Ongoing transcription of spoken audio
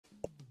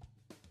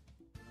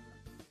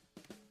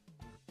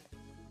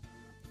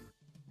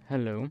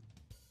Hello.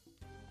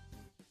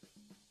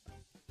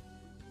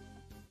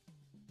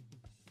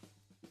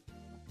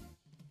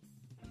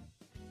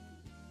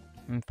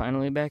 I'm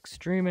finally back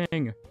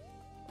streaming.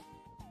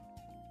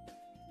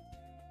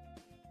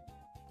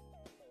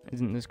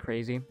 Isn't this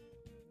crazy?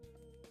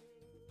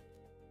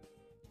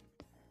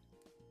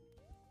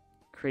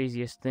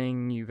 Craziest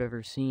thing you've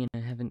ever seen. I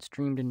haven't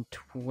streamed in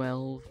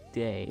 12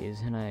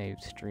 days, and I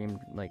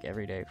streamed like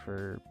every day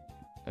for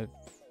a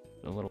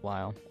little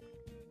while.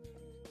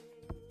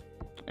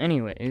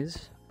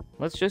 Anyways,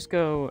 let's just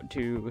go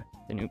to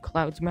the new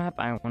clouds map.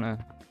 I want to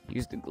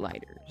use the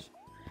gliders.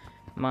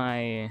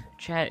 My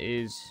chat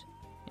is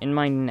in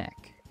my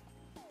neck.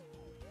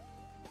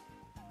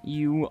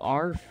 You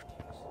are...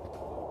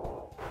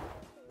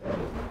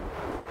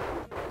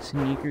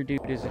 Sneaker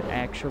Dude is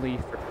actually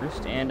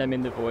first, and I'm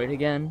in the void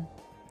again.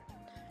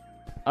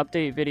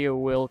 Update video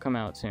will come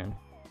out soon.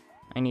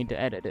 I need to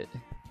edit it.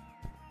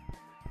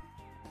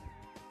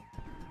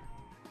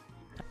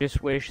 I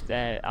just wish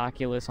that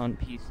Oculus on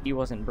PC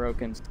wasn't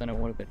broken, so then it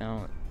would have been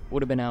out.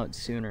 Would have been out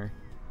sooner.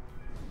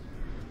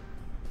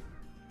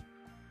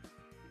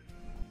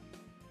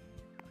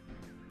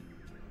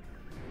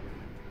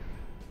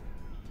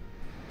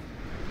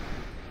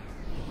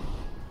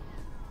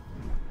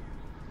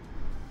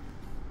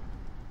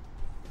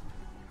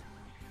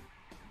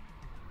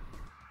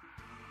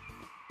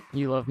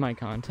 You love my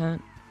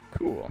content?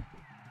 Cool.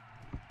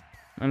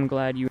 I'm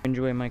glad you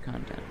enjoy my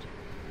content.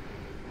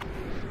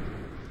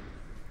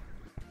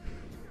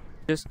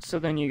 Just so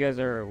then you guys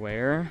are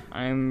aware,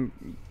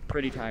 I'm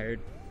pretty tired.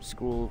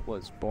 School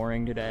was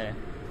boring today.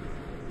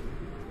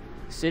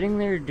 Sitting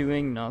there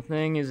doing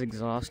nothing is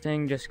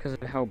exhausting just because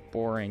of how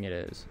boring it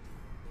is.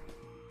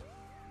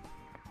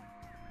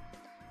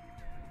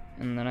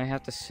 And then I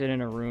have to sit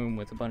in a room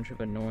with a bunch of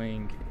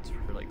annoying kids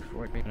for like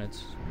 40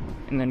 minutes.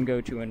 And then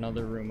go to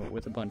another room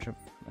with a bunch of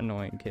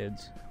annoying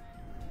kids.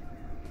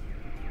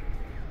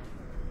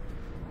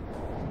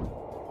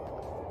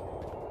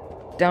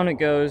 Down it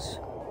goes.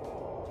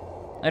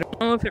 I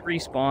don't know if it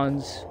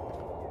respawns.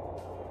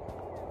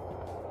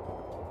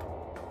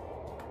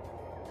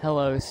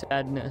 Hello,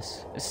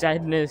 sadness.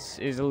 Sadness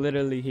is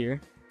literally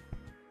here.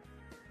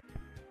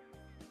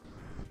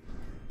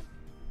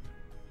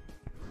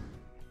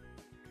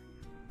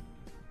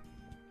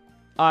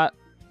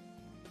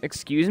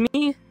 Excuse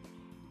me?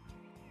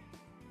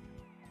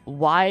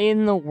 Why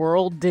in the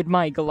world did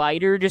my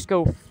glider just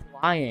go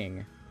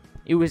flying?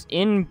 It was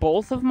in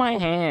both of my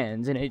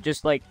hands, and it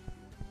just, like...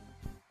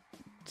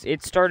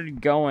 It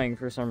started going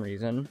for some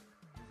reason.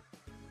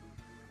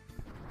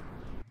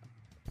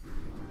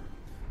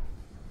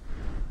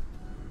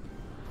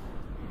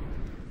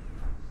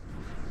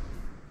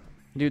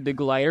 Dude, the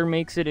glider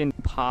makes it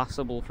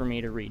impossible for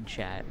me to read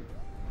chat.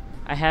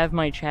 I have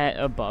my chat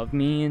above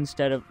me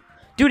instead of...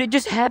 Dude, it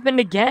just happened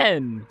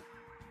again!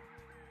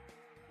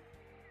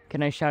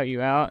 Can I shout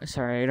you out?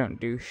 Sorry, I don't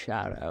do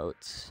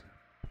shout-outs.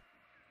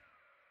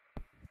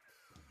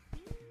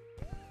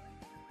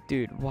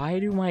 Dude, why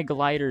do my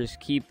gliders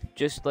keep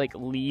just, like,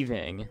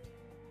 leaving?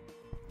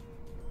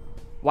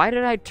 Why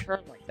did I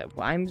turn like that?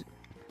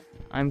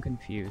 I'm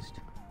confused.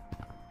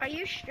 Are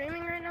you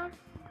streaming right now?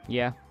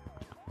 Yeah.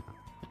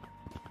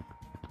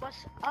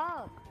 What's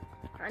up?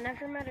 I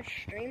never met a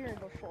streamer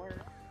before.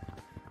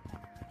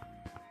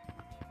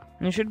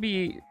 It should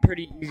be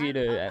pretty easy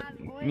to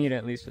meet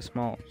at least a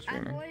small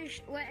streamer.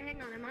 Wait,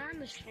 hang on. Am I on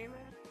the streamer?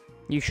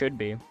 You should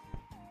be.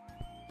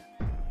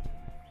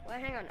 Wait,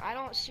 hang on. I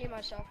don't see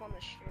myself on the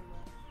streamer.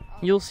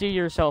 You'll see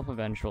yourself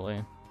eventually.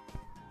 Wait,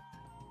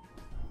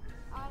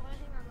 hang on.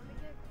 Let me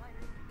get quiet.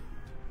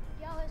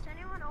 Yo, is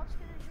anyone else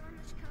gonna join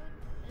this code?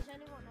 Is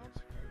anyone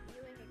else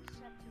viewing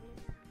except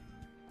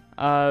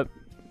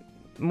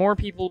me? More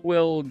people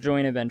will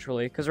join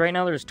eventually, because right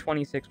now there's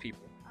 26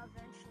 people.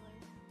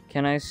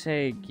 Can I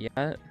say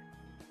get?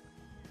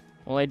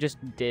 Well, I just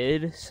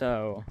did,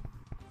 so...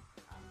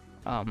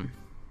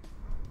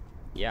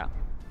 yeah.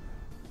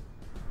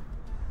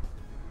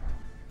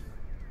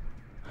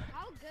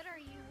 How good are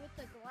you with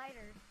the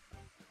glider?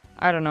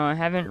 I don't know, I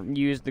haven't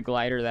used the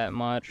glider that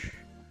much.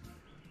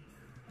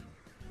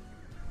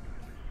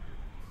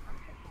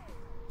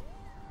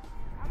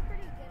 I'm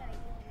pretty good at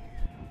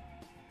using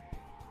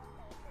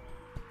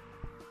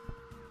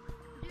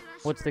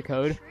it. What's the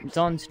code? It's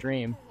on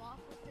stream.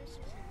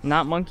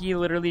 Not Monkey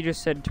literally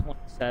just said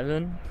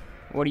 27.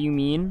 What do you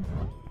mean?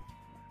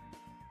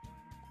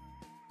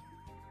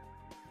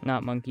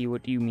 Not Monkey,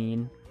 what do you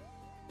mean?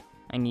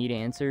 I need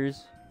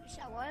answers. You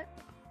said what?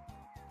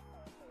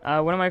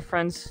 One of my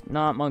friends,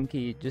 Not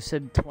Monkey, just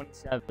said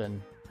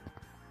 27.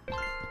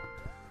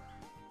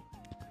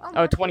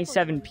 Oh,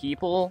 27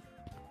 people?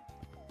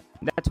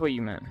 That's what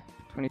you meant.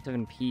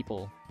 27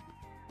 people.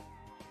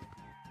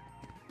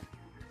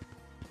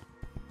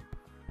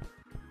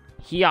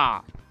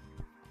 Yeah.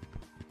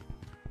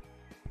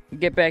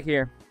 Get back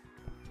here.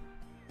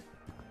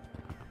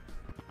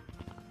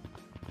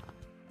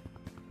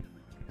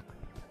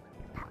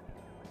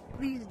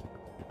 Please,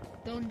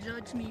 don't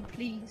judge me,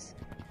 please.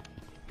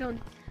 Don't.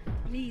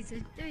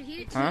 Dude,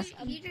 Huh?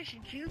 he just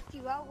juked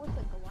you out with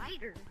a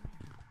glider.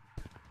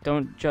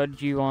 Don't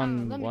judge you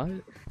on let me- what?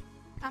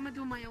 I'm gonna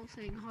do my own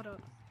thing. Hold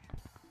up.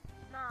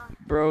 Nah,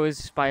 Bro is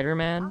I'm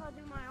Spider-Man? gonna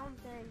do my own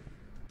thing.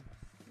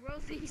 Bro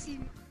thinks he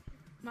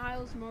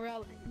Miles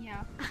Morales.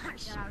 Yeah.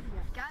 Guys,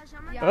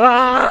 I'm gonna. Yeah.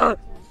 Ah!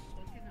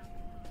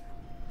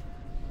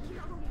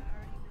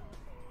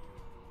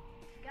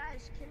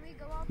 Guys, can we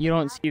go out? You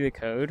don't see the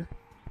code?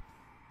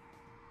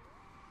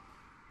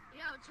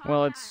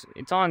 Well,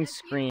 it's on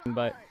screen,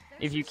 but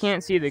if you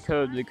can't see the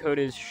code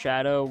is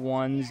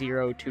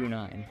Shadow1029.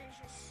 I'm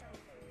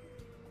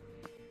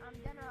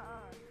gonna,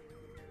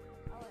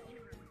 I'll let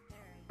you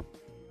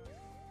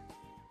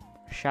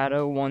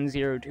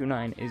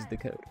Shadow1029 is the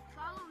code.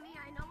 follow me.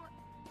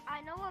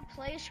 I know a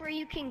place where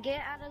you can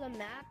get out of the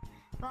map,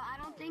 but I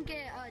don't think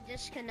it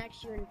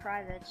disconnects you in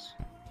privates.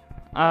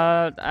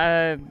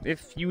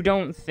 If you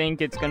don't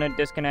think it's gonna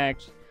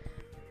disconnect,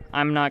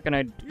 I'm not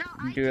gonna No,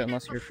 I do it did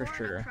unless you're for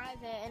before in a sure.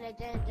 private and it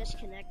didn't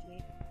disconnect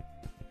me.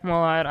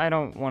 Well, I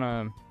don't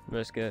wanna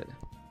risk it.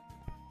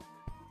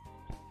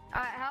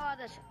 Alright, how about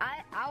this?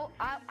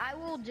 I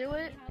will do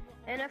it,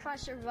 and if I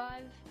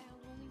survive,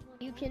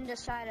 you can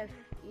decide if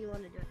you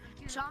want to do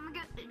it. So I'm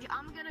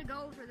gonna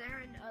go over there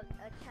and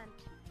attempt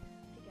to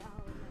get out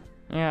of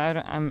the map.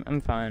 Yeah,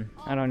 I'm fine.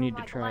 I don't need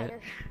to my try it.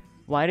 glider.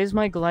 Why does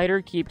my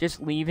glider keep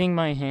just leaving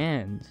my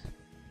hands?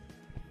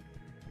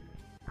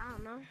 I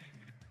don't know.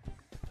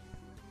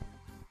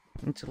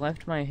 It's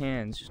left my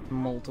hands just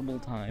multiple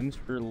times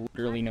for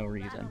literally no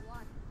reason.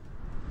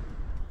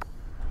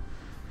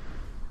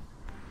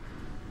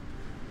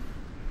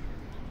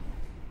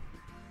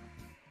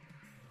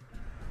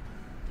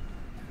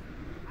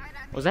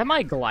 Was that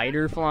my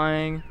glider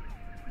flying?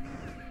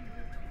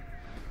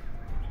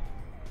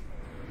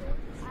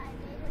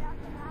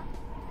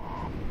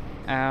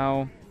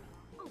 Ow.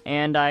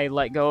 And I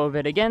let go of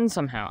it again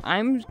somehow.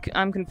 I'm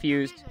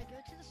confused. Go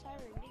to the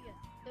siren, Giga.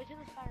 Go to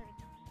the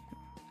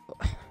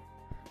siren.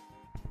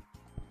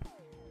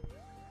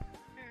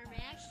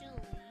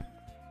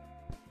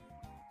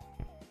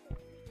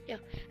 Yeah.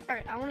 All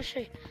right. I want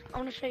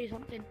to show you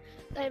something.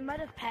 They might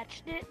have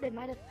patched it.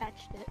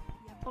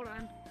 Hold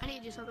on. I need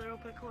to do something real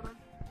quick. Hold on.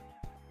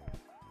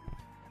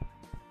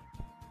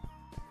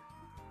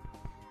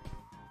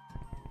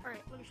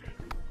 Alright, let me show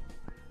you.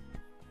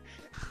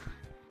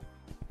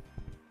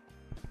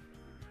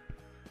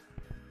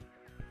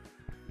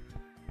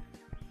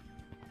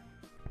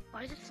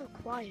 Why is it so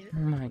quiet? Oh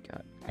my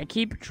god. I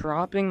keep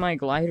dropping my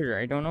glider.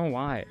 I don't know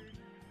why.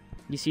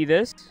 You see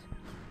this?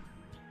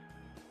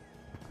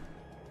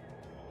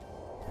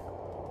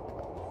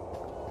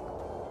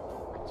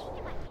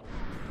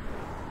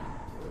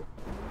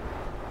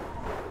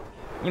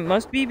 It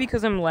must be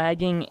because I'm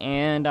lagging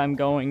and I'm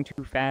going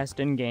too fast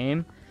in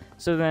game.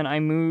 So then I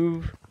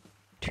move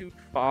too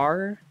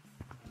far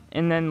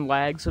and then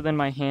lag, so then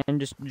my hand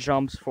just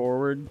jumps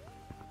forward,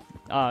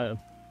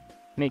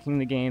 making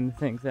the game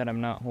think that I'm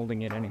not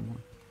holding it anymore.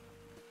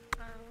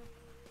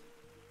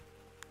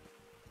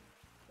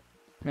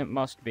 It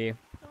must be.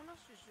 Someone else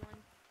just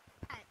joined.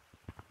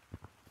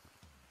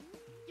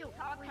 Yo, don't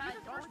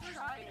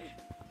try it.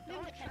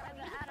 Don't try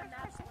to add a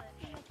map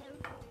glitch.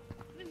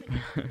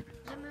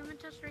 Is it movement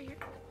test right here?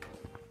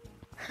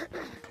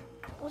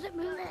 Was it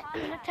movement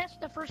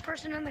test the first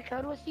person in the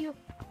code with you?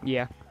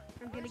 Yeah.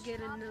 I'm gonna get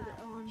another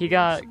on. He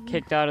got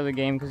kicked out of the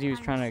game because he was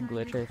trying to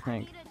glitch, I think. I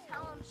need to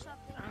tell him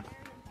something very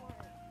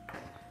important.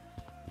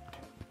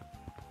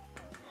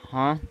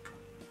 Huh?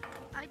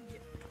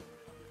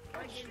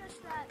 It's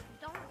just that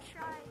don't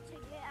try to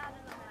get out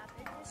of the map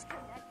and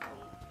disconnect me.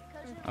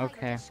 Because if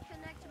Okay. I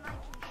disconnect my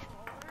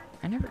controller,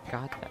 I never and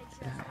got then that. it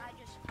just, I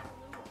just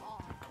flew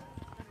off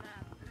the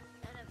map.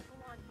 And it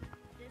full on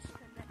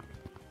disconnected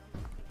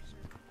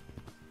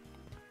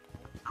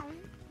me.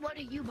 What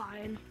are you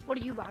buying? What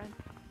are you buying?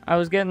 I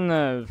was getting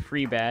the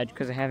free badge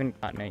because I haven't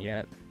gotten it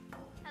yet.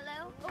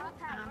 Hello? Top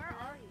Hat, where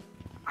are you?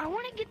 I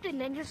want to get the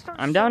Ninja Star.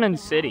 I'm so down in bad.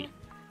 city.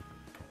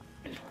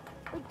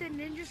 Like the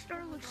Ninja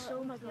Star looks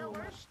so much. Yo,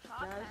 where's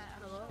Top Guys, Hat?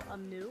 hello,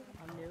 I'm new.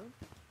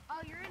 Oh,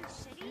 you're in the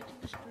city? New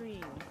to the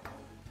stream.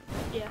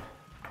 Yeah.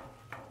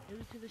 New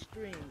to the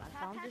stream.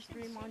 I found the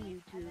stream on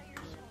YouTube.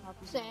 and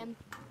popped it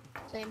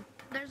Same.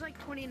 There's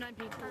like 29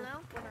 people. Hello?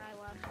 When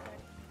I last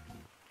checked.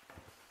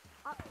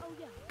 Oh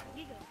yeah,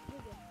 Giga.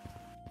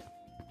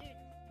 Dude,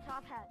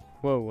 Top Hat.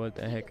 Whoa, what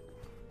the heck?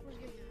 Where's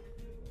Giga?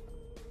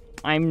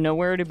 I'm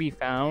nowhere to be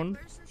found.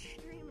 Where's the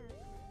streamer?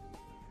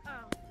 Oh.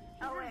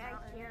 Oh wait,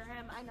 I hear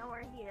him. I know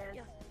where he is.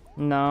 Yeah.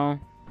 No.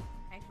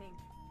 I think.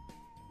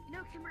 You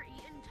know Kimber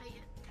Eaton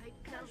tight.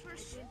 Because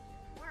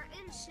we're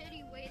in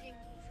city waiting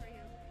for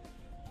you.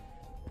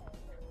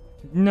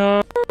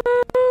 No.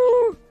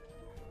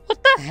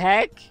 What the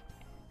heck?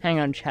 Hang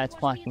on, chat's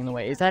blocking the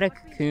way. Is that a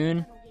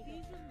cocoon?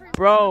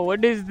 Bro,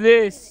 what is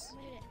this?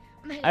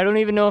 I don't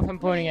even know if I'm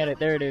pointing at it.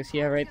 There it is.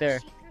 Yeah, right there.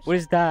 What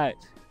is that?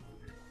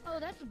 Oh,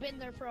 that's been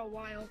there for a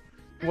while.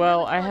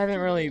 Well, I haven't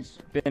really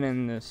been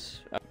in this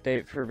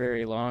update for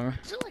very long.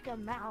 It's like a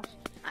mouse.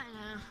 I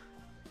know.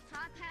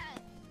 Top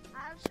Hat, I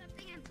have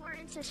something important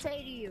trying to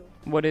say to you.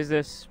 What is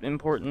this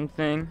important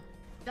thing?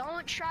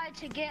 Don't try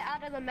to get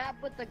out of the map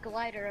with the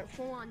glider. It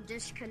full on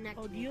disconnect.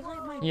 Oh, do you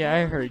like my? Yeah,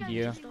 I heard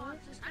you. I think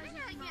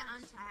I get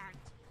untagged.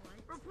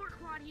 Report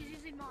Quad, he's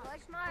using mods.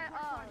 Like my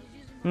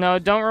He's using mods. No,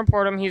 don't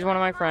report him. He's one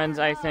of my friends,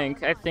 I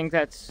think. I think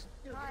that's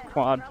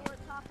Quad.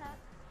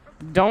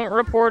 Don't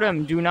report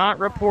him. Do not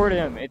report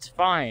him. It's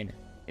fine.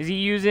 Is he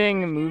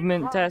using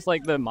movement test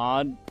like the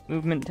mod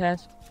movement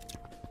test?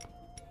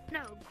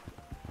 No.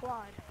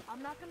 Quad.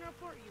 I'm not gonna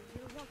report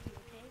you. You're lucky,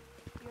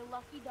 okay? You're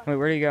lucky. Ducky. Wait,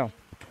 where'd he go?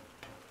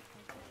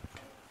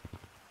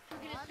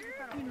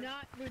 Do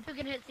not. We're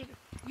gonna hit secret.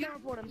 You don't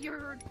report him.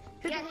 You're.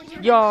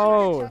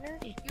 Yo!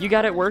 You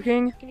got it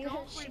working? Can you hit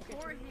Don't secret?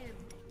 report him.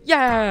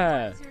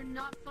 Yeah! You're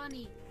not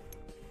funny.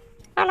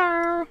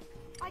 Hello!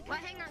 Wait,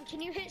 hang on.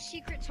 Can you hit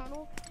secret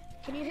tunnel?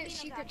 Can you hit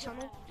secret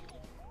tunnel?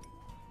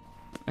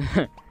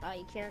 Oh,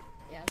 you can't.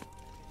 Yeah.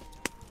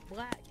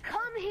 Black.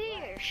 Come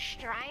here,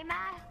 Strimer.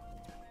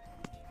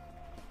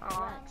 Oh.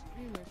 Black.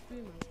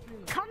 Streamer.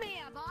 Come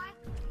here, boy.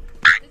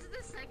 This is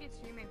the second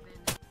stream I've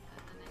been.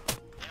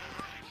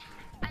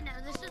 I know,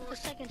 this is the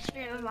second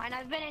stream of mine.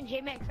 I've been in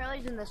J-Mac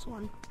Curly's in this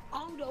one.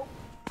 Oh no!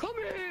 Come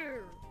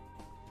here!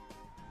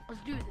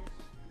 Let's do this.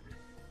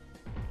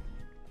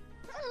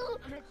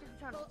 I'm hit secret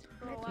tunnel.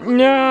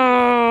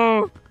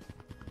 No!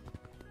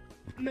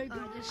 I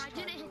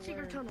didn't hit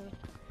secret tunnel.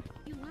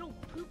 You little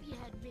poopy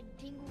head, big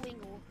dingle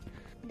wingle.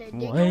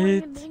 What?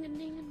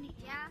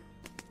 Yeah.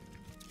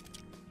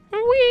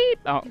 Wait!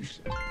 Oh,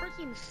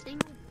 Freaking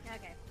single.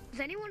 Okay. Has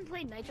anyone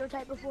played Nitro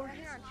Type before?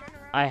 Here, turn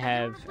around. I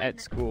have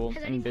at school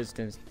in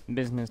business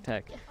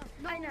tech.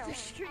 I know.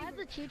 I have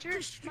the teacher.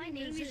 My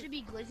name used to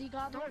be Glizzy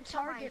Goblin. Don't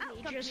target My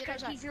me computer just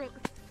 'cause I- teacher.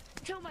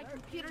 Until my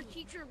computer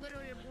teacher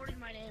literally aborted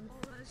my name.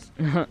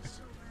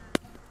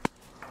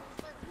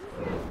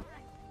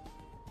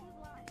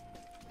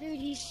 Dude,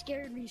 he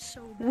scared me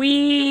so bad.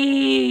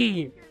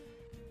 Wee!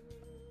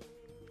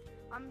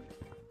 I'm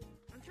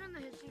trying to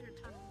hit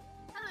secret tunnel.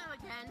 Hello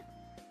again.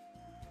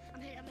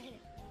 I'm hit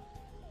it.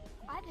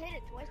 I've hit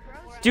it twice,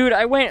 bro. Dude,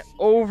 I went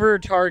over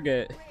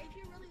target. Wait, if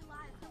you're really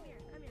live, come here.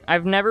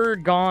 I've never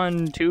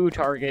gone to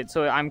target,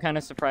 so I'm kind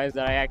of surprised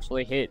that I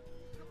actually hit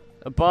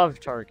above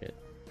target.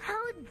 How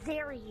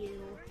dare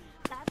you?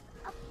 That's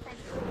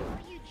offensive.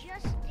 What you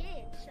just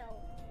did, so.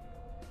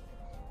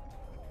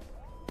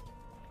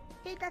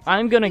 Hey, that's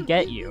I'm gonna Dude,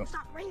 get dude, you. dude,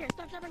 Stop right here.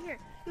 Stop right here.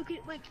 You can,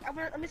 wait, I'm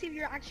gonna see if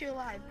you're actually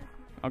alive.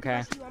 Okay.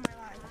 Let's see you on my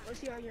live. Let's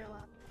see how you're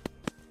alive.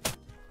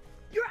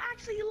 You're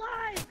actually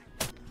alive.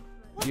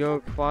 What Yo,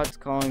 Quad's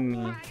calling me.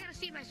 I gotta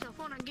see myself.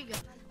 Hold on, Giga.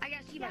 I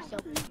gotta see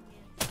myself.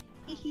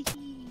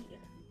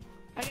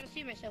 I gotta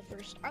see myself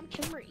first. I'm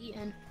Kimber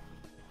Eaton.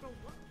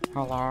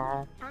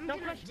 Hello? I'm Don't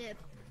gonna push. dip.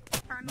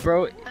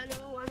 Bro,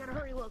 Hello, I gotta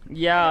hurry. Look.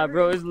 yeah,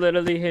 bro is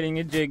literally hitting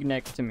a jig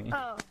next to me.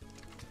 Oh.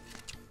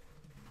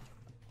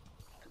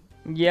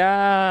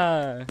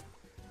 Yeah.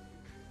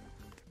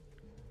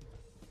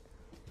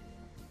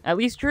 At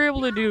least you're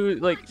able to do,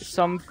 like,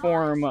 some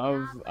form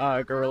of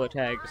Gorilla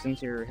Tag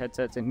since your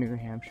headset's in New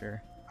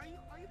Hampshire. Are you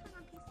playing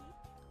on PC?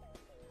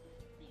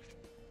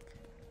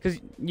 Cause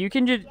you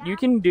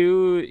can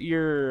do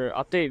your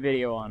update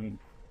video on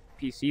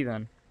PC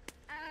then.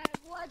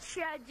 What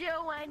you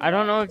doing? I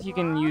don't know if you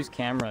can use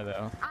camera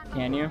though.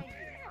 Can you?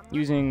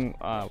 Using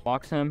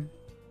Walksim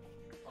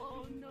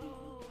Oh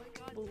no, I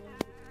got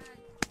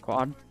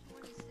Quad.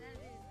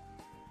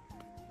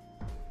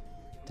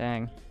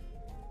 Dang.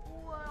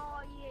 What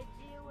are you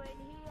doing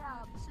here?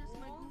 This is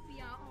my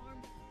goofy out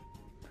arm.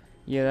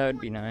 Yeah, that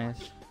would be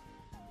nice.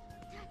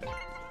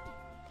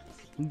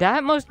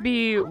 That must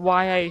be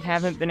why I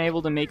haven't been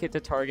able to make it to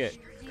target.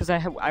 Because I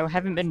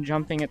haven't been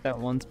jumping at that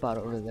one spot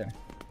over there.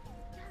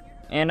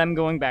 And I'm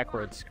going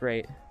backwards.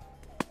 Great.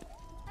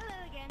 Hello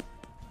again.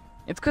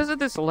 It's because of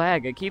this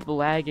lag. I keep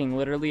lagging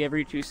literally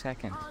every 2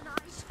 seconds. Oh,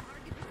 nice.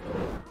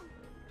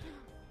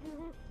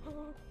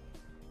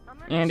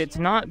 And it's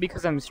not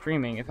because I'm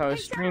streaming. If I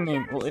was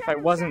streaming, well, if I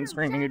wasn't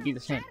streaming, it'd be the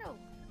same.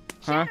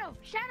 Huh?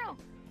 Shadow.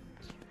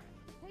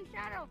 Hey,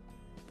 Shadow.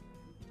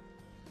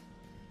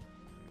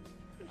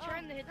 I'm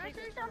trying to hit Can I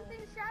secret say tunnel.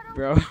 something, Shadow?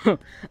 Bro,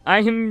 I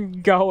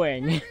am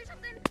going. Can I say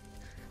something?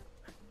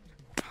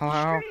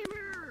 Hello?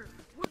 Streamer,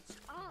 what's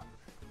up?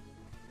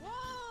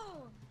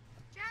 Whoa!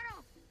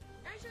 Shadow.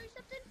 Can I show you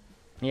something?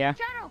 Yeah.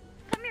 Shadow,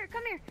 come here.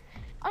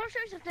 I want to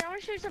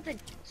show you something.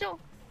 So,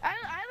 I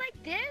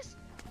like this,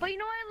 but you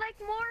know what I like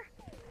more?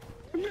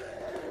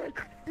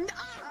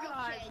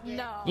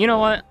 No. You know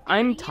what?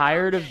 I'm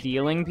tired of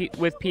dealing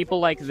with people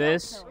like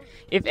this.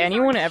 If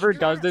anyone ever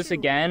does this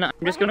again, I'm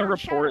just gonna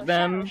report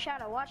them.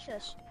 Shadow, watch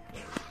this.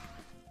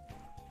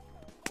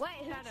 Wait,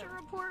 Who should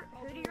report?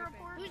 Who do you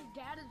report? Whose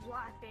dad is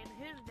laughing?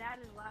 His dad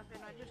is laughing.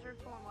 I just heard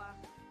someone laugh.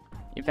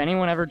 If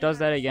anyone ever does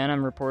that again,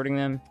 I'm reporting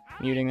them,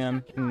 muting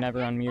them, and never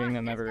unmuting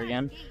them ever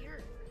again.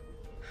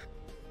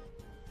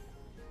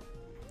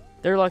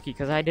 They're lucky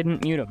because I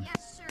didn't mute them.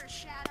 Yes, sir,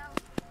 Shadow.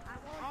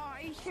 Oh,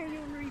 you can't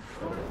even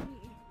report me.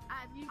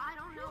 I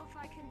don't know if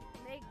I can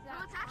make that.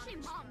 No, it's actually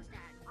honest. Mom's dad.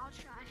 I'll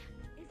try.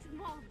 It's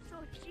mom, so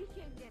she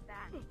can't get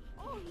that.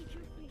 Oh, he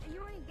should be.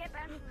 when you get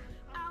back.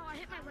 Ow, I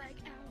hit my leg.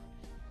 Ow.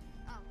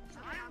 Oh, so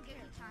I don't give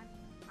you time.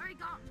 Already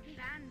got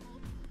banned.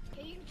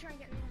 Okay, you can try and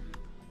get me.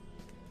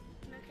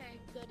 Okay,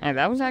 good. Hey,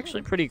 that was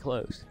actually pretty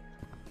close.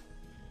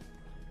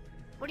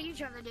 What are you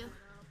trying to do?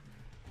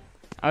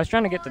 I was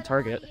trying to get the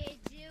target. What are you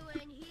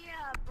doing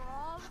here, bro?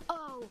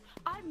 Oh,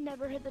 I've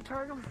never hit the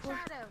target before.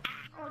 Shadow.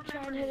 I'll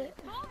try and hit it.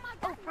 Oh my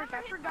Oh, God. frick,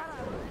 I forgot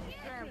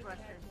I was.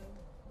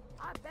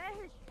 I bet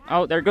his.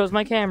 Oh, there goes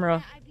my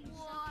camera.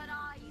 What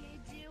are you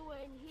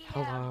doing here?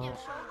 Hello.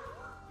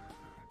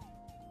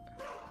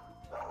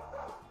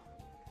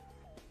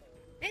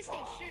 Misty,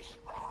 shush.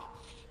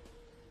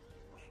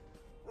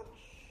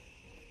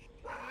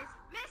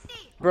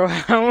 Misty. Bro,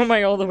 how am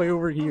I all the way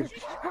over here?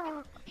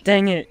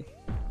 Dang it.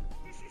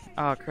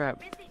 Oh, crap.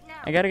 Misty, no.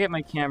 I gotta get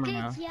my camera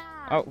now. Good job.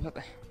 Oh, what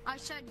the... I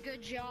said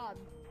good job.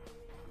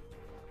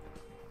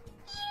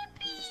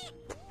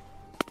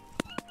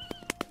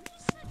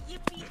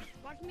 Yippee.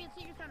 Watch me at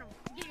Secret Tunnel.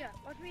 Giga,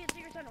 watch me at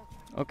Secret Tunnel.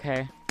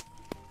 Okay.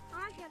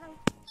 Hi, Shadow.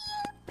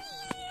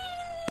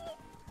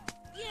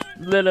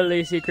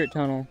 Literally secret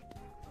tunnel.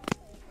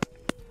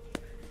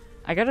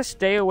 I gotta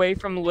stay away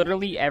from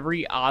literally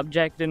every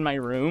object in my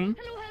room.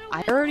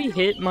 I already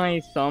hit my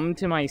thumb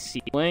to my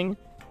ceiling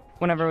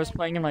whenever I was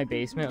playing in my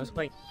basement. I was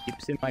playing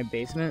heaps in my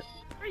basement.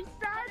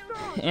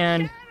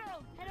 And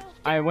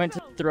I went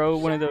to throw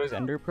one of those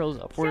ender pearls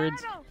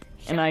upwards,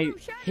 and I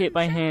hit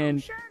my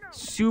hand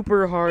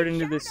super hard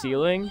into the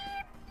ceiling.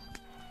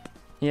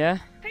 Yeah?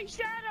 Hey,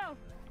 Shadow.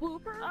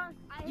 Whooper.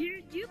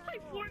 You play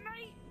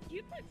Fortnite?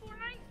 You play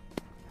Fortnite?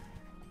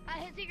 I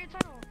hit Secret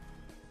Tunnel.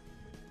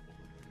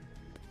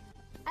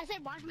 I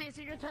said watch me at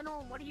Secret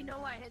Tunnel. What do you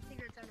know? I hit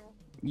Secret Tunnel.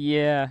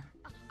 Yeah.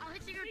 I'll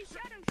hit Secret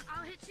Tunnel.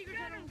 I'll hit Secret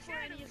Tunnel before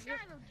any of you.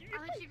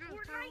 I'll hit Secret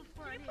Tunnel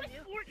before any of you.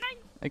 Fortnite?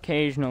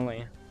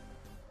 Occasionally.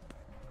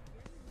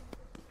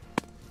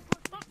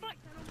 Fuck,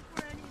 tunnel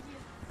before any of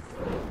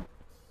you.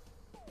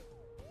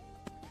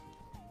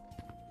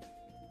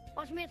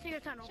 Watch me at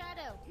Secret Tunnel.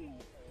 Shadow.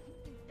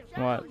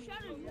 What?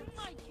 Shadow, you want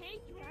my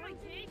cake? You want my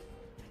cake?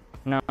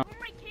 No. You want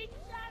my cake,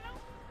 Shadow?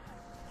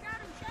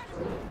 Shadow,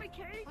 you want my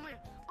cake?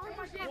 Oh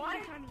my God.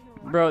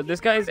 What? Bro, this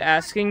guy's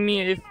asking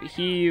me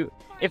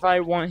if I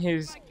want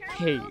his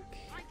cake.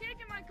 My cake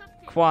and my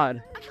cupcake.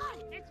 Quad. I got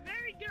it. It's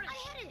very good. I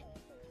hit it.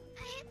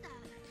 I hit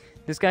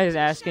that. This guy is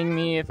asking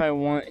me if I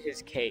want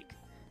his cake.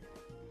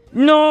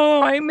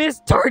 No, I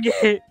missed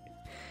target.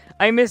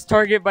 I missed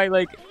target by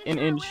like an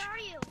inch. Where are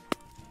you?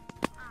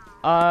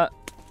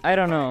 I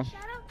don't know. Shadow?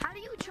 How do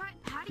you try?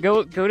 How do Go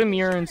you to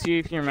mirror and see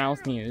if your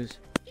mouth moves.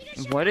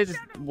 What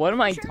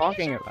am I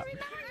talking about?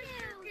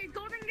 Okay,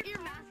 go and get Your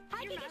mouth.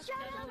 Hi, your Giga mask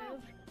Shadow.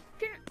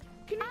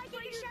 Can you Hi, play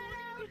Giga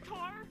Shadow. your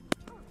guitar?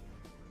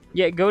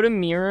 Yeah, go to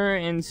mirror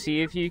and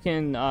see if you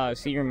can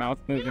see your mouth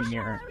move in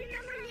mirror. I remember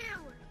you.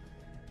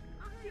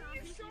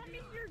 Can you show me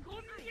your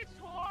golden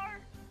guitar?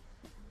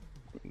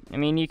 I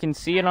mean, you can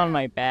see it on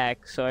my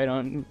back, so I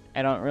don't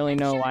really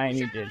know why I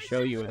need to show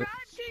you it.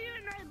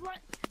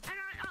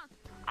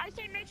 I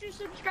say make sure you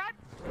subscribe.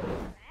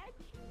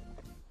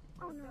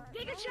 Oh no.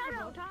 Giga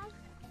Shadow.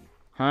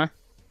 Huh?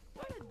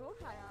 What is bow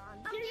tie on?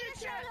 I'm Giga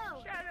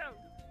Shadow. Shadow.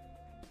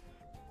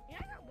 Yeah,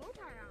 I got bow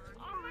tie on.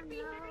 Oh, I'm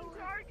being hitting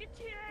target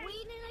today. We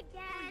did it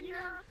again.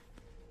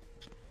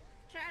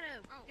 Shadow,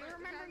 you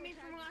remember me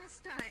from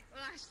last time?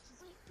 What?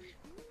 Please,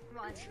 the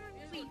last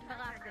thing.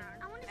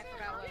 I want to say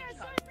forgot what it was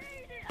called.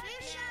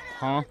 Giga Shadow.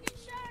 Huh?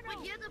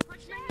 Wait, you have the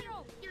push menu?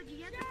 Dude,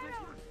 you have the push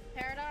one.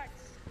 Paradox.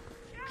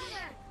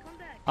 Come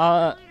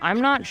back. I'm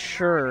not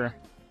sure.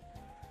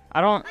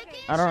 I don't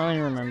really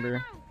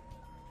remember. I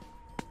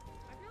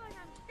feel like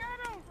I'm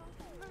Shadow.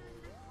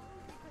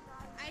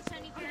 I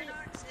Sunny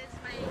Paradox is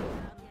my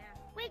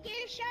Wait,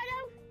 Giga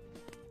Shadow?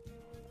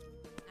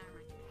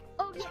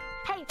 Oh, yeah.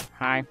 Hey,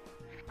 Hi.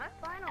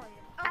 finally.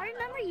 I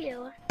remember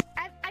you.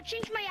 I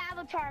changed my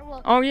avatar.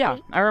 Look. Oh yeah,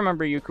 I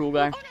remember you, cool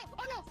guy. Oh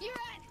no, you're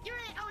right.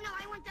 Oh no,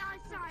 I went down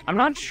side. I'm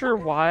not sure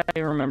why I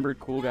remembered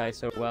cool guy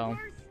so well.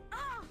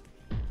 Oh,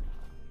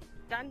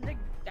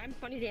 I'm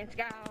funny dance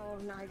guy. Oh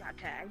no, I got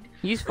tagged.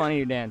 He's funny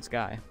to dance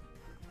guy.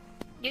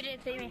 You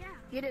didn't see me.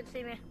 You didn't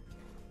see me.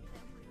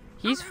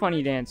 He's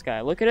funny dance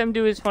guy. Look at him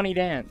do his funny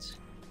dance.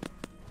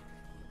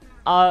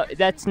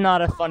 That's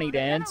not a funny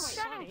dance.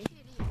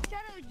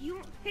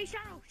 Hey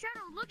Shadow,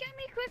 look at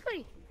me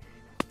quickly.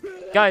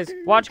 Guys,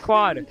 watch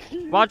quad.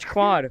 Watch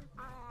quad.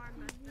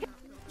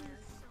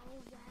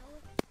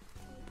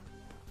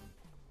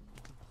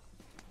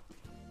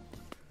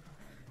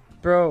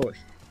 Bro,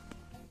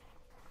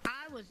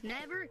 I was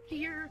never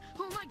here.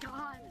 Oh my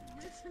God.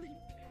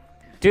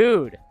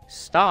 dude,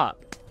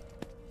 stop.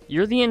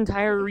 You're the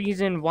entire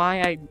reason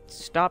why I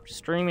stopped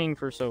streaming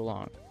for so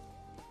long.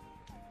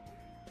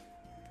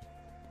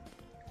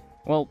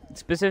 Well,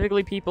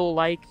 specifically people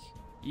like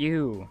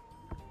you.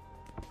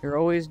 You're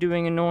always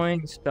doing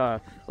annoying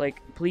stuff.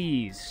 Like,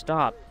 please,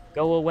 stop.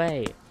 Go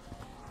away.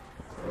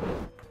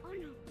 Oh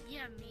no.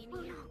 Yeah,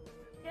 meanie.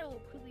 Little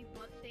poopy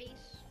butt face.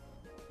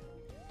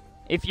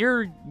 If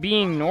you're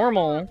being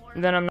normal,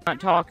 then I'm not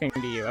talking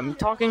to you. I'm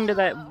talking to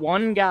that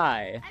one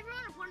guy.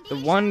 Everyone,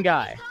 The one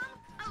guy.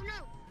 Oh no,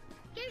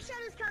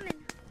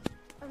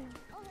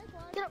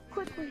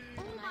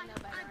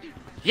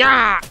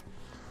 Yeah!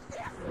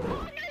 Oh no,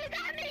 you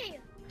got me!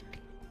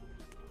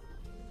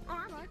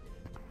 Oh, I'm like,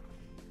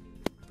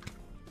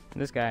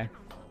 This guy.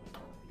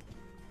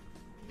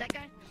 That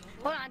guy?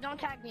 Hold on, don't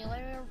tag me. Let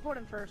me report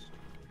him first.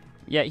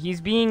 Yeah, he's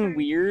being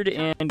weird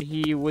and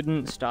he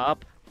wouldn't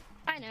stop.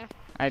 I know.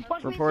 I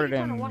Watch me in reported Secret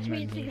him Tunnel, watch me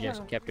in and he Secret just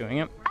Tunnel. kept doing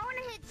it. I want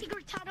to hit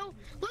Secret Tunnel.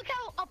 Look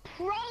how a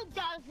pro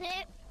does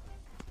it.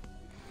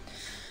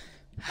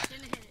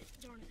 didn't hit it.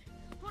 Darn it.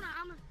 Hold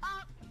on,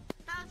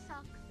 that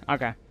sucks.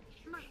 Okay.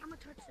 I'm gonna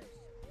touch this.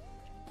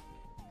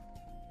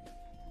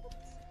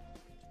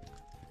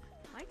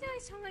 Why do I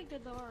sound like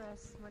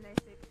Dolores when I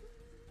say?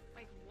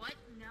 Like what?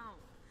 No.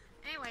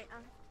 Anyway,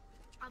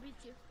 I'll beat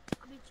you.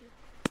 I'll beat you.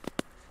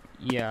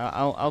 Yeah,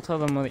 I'll tell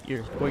them what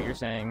you're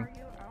saying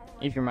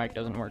if your mic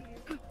doesn't work.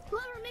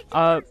 Whoever makes it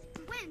Uh,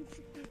 first wins.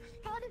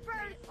 Hold it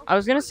first. I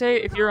was gonna say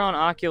if you're on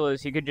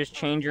Oculus, you could just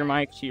change your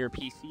mic to your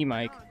PC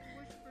mic,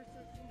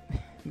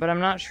 but I'm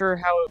not sure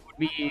how it would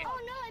be. Oh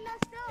no, I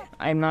messed up.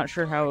 I'm not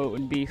sure how it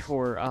would be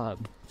for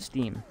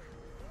Steam.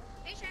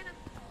 Hey, Shannon.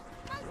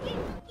 Monkey,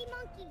 monkey,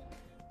 monkey.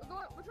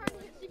 We're trying to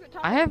hit secret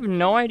tunnel. I have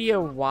no idea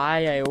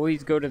why I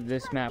always go to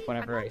this map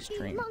whenever I Monkey,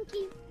 stream.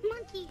 monkey,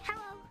 monkey.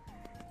 Hello.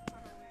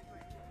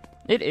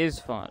 It is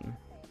fun.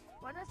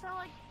 Why does that sound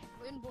like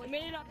wind blowing?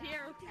 Made it up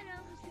here.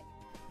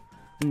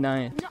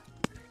 Nice.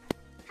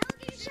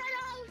 Monkey, shut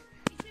up.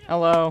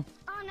 Hello.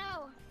 Oh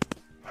no.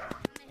 I'm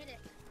gonna hit it.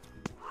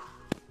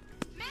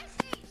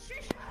 Messi,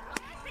 shush.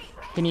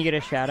 Messi. Can you get a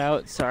shout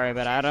out? Sorry,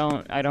 but I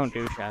don't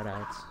do shout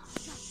outs.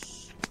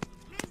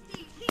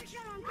 Messi, here,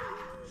 shut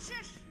up.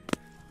 Shush.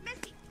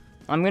 Messi.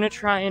 I'm gonna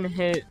try and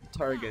hit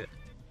target.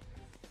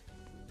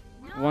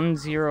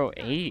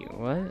 108.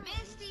 What?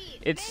 Messi.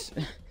 It's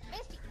Messi.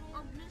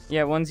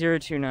 yeah,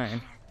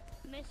 1029.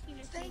 Misty,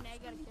 I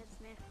gotta kiss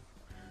me.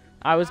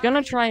 I was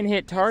gonna try and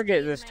hit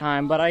target this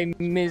time, but I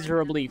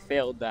miserably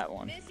failed that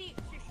one. Misty,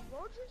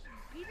 we'll just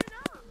beat it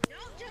up.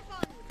 Don't jump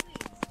on me,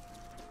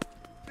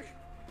 please.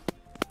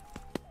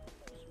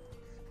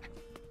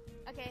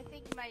 Okay, I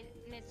think my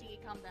Misty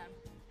can calm down.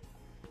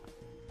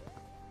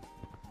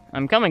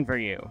 I'm coming for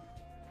you.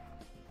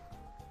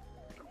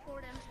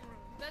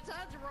 That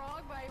sounds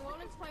wrong, but I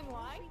won't explain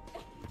why.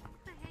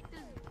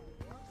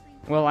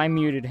 Well, I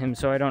muted him,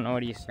 so I don't know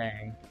what he's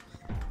saying.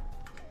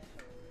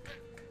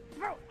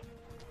 Bro,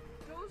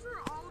 those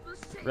are all the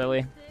same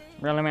Really? thing.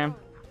 Really, man?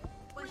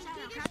 Wait,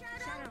 Shadow.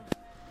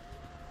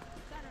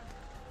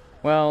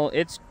 Well,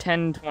 it's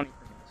 10:20,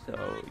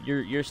 so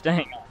you're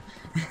staying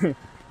up.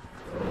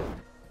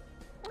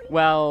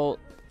 Well,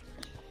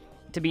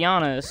 to be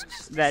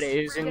honest, that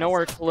is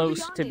nowhere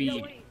close to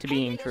being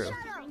true.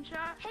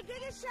 Hey, get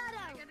a shut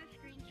up.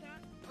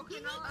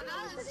 Okay,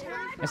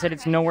 I said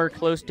it's nowhere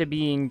close to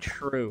being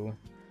true.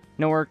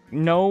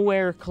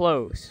 Nowhere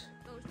close.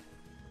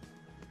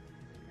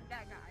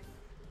 that guy.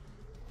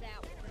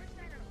 That one.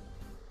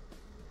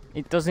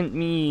 It doesn't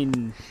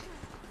mean.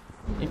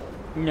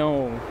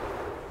 No.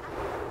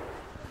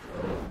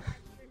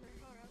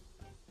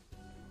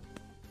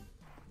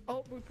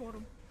 Oh, report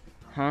him.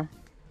 Huh?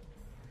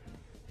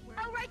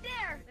 Oh, right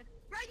there.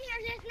 Right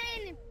here,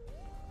 his name.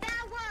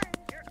 That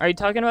one. Are you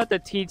talking about the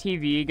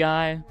TTV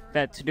guy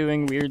that's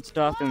doing weird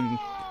stuff and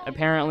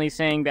apparently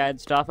saying bad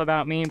stuff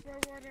about me?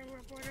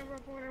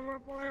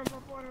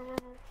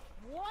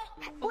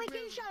 Wait,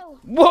 get a show.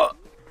 What?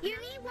 You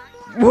need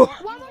one more.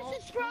 What? One more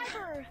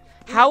subscriber.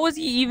 How was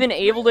he even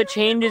able to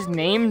change his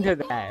name to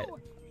that?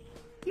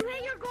 You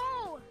hit your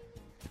goal.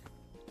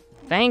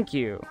 Thank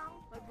you.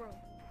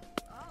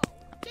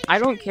 I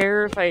don't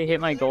care if I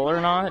hit my goal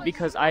or not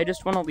because I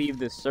just want to leave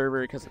this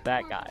server because of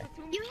that guy.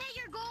 You hit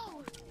your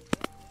goal.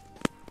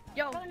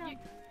 Yo, Oh, no.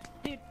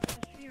 dude,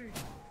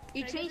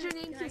 you changed your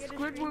name to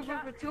Squidward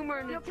with a tumor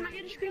in it. Can I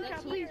get a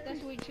screenshot, please? That's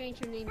what we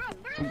changed your name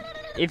to.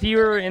 If you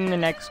were in the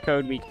next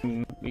code, we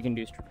can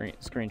do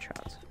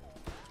screenshots.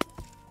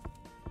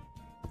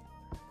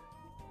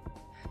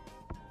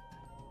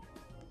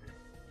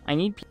 I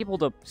need people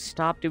to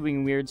stop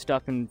doing weird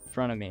stuff in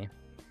front of me.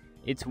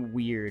 It's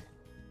weird.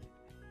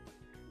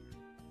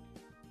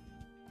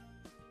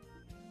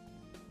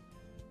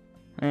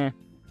 Eh.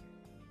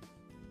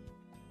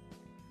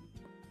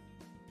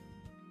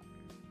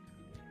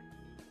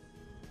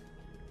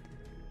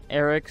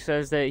 Eric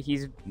says that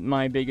he's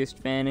my biggest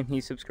fan and he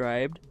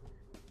subscribed.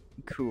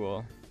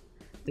 Cool.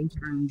 Thanks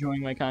for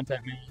enjoying my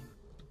content, man.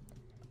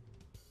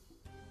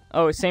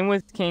 Oh, same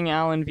with King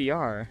Allen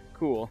VR.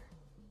 Cool.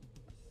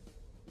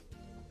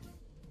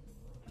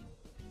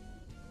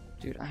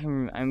 Dude,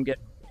 I'm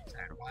getting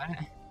tired.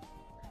 Why?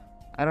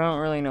 I don't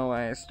really know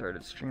why I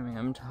started streaming.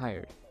 I'm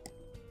tired.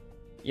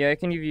 Yeah, I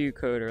can give you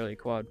code early,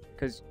 Quad.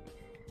 Because,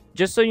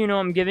 just so you know,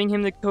 I'm giving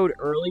him the code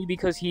early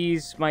because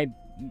he's my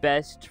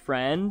best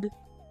friend.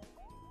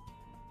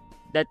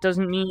 That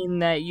doesn't mean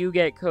that you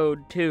get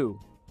code too.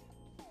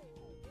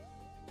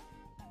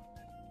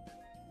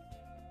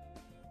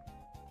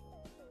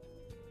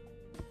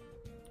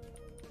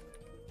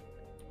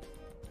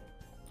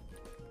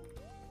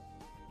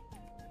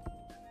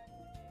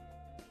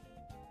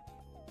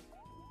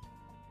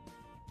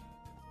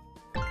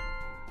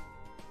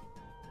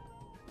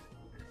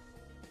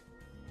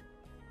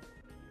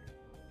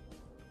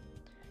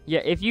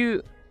 Yeah, if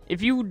you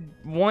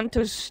want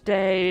to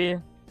stay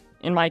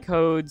in my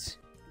codes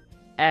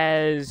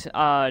as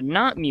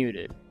not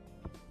muted,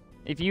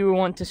 if you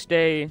want to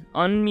stay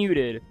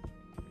unmuted,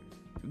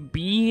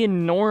 be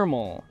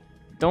normal.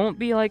 Don't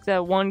be like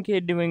that one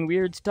kid doing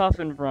weird stuff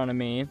in front of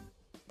me.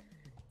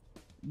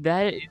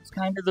 That is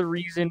kind of the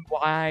reason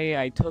why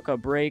I took a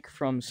break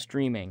from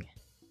streaming.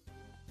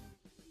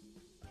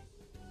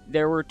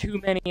 There were too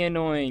many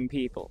annoying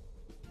people.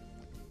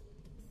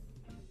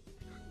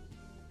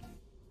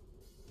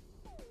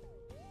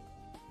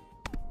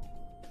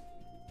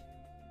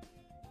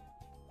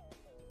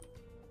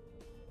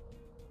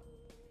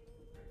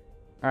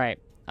 Alright,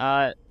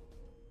 oh,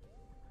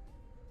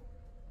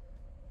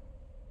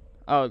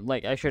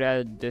 like, I should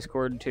add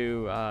Discord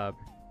to,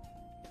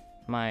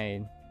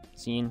 my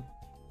scene.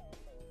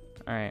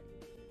 Alright.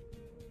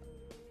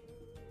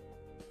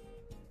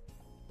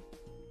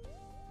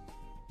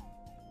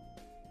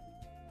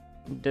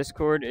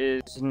 Discord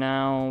is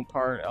now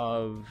part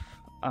of,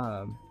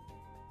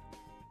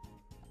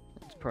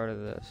 it's part of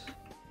this.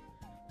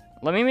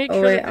 Let me make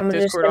sure that the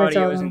Discord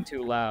audio isn't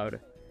too loud.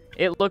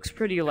 It looks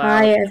pretty loud.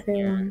 Hi,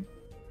 everyone.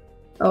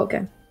 Oh,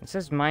 okay. It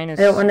says minus.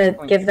 I don't want to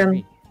give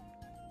them.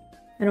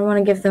 I don't want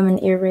to give them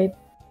an ear rape.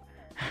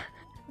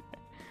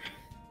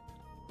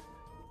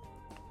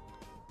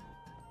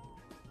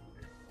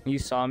 You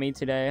saw me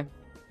today?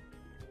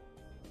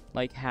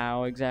 Like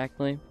how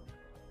exactly?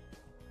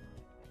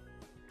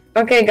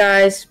 Okay,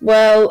 guys.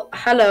 Well,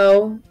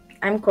 hello.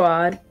 I'm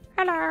Quad.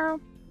 Hello.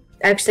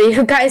 Actually,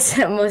 you guys,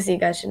 most of you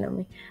guys should know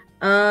me.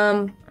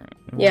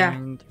 Yeah.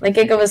 Like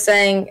Giga was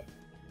saying,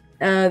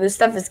 this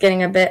stuff is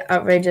getting a bit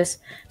outrageous.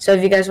 So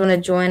if you guys want to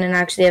join and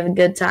actually have a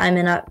good time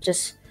and not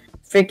just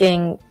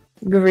freaking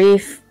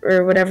grief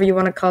or whatever you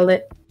want to call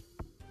it,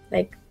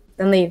 like,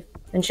 then leave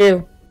and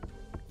shoo.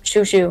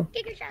 Shoo.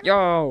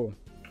 Yo.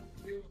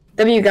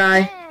 W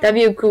guy.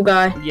 W cool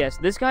guy. Yes,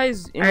 this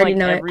guy's in like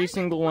every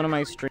single one of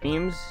my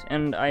streams,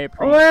 and I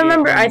appreciate. Oh, I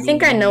remember. I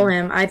think I know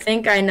him.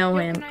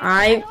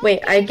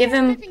 Wait. I give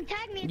him.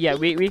 Yeah,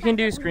 we can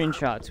do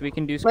screenshots. We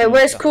can do. Wait,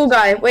 where's cool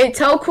guy? Wait,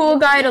 tell cool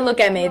guy to look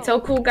at me. Tell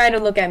cool guy to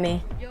look at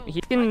me.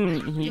 He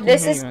can.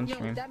 This hear is you on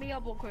stream.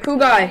 cool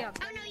guy.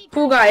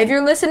 Cool guy. If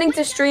you're listening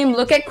to stream,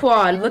 look at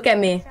Quad. Look at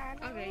me.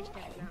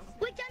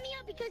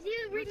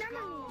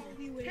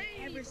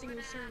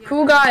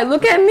 Cool guy,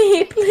 look at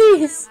me,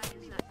 please.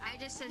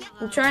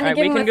 I'm trying to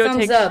give him a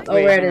thumbs up. Oh,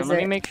 where is it? Let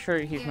me make sure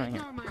he's not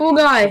here. Cool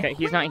guy. Okay,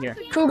 he's not here.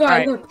 Cool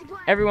guy. Right.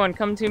 Everyone,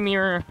 come to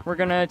Mirror. We're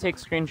gonna take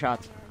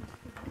screenshots.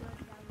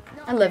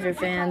 I love your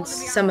fans.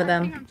 Some of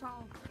them.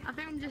 I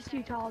think I'm just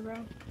too tall,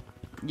 bro.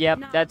 Yep,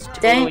 that's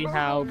totally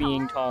how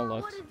being tall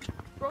looks.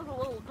 Bro's a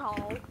little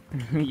tall.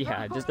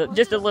 Yeah, just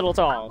a little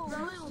tall.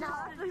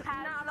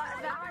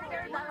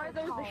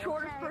 The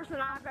shortest person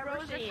I've ever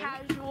seen.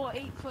 Casual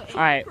 8'8".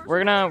 Alright,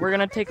 we're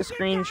gonna take a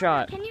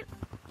screenshot. Can you?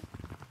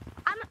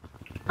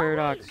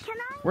 Paradox. Can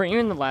I? Weren't you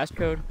in the last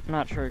code? I'm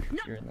not sure if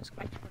you're in this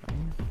code.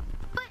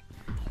 But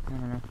I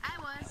don't know.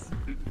 I was.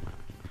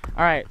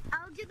 Alright.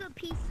 I'll do the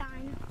peace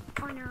sign.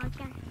 Oh no, I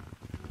can't.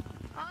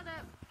 Hold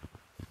up.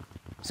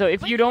 So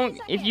if you don't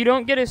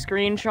get a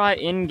screenshot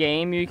in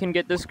game, you can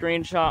get the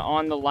screenshot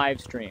on the live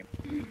stream.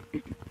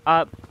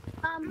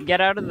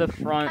 Get out of the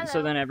front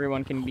so then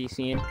everyone can be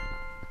seen.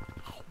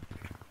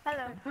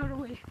 Hello. How do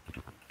we?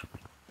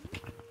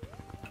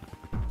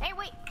 Hey,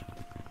 wait.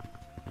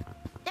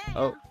 There you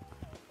Oh. go.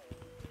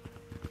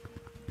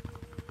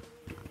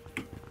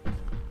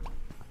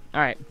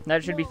 Alright,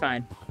 that should be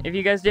fine. If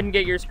you guys didn't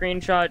get your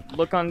screenshot,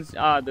 look on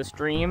the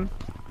stream,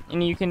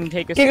 and you can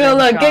take a Giga, screenshot.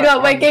 look.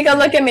 Giga, wait. Giga,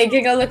 look at me.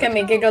 Giga, look at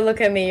me. Giga,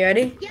 look at me. You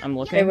ready? I'm Hey,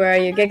 looking. where are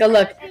you? Giga,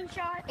 look.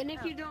 And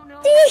if you don't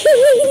know,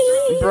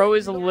 Bro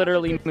is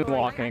literally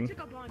moonwalking.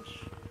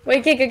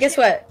 Wait, Giga, guess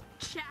what?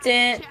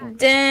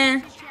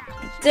 Dun.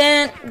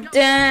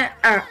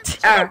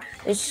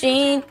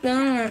 She.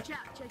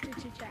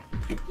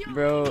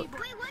 Bro. Wait,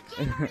 what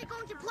game are we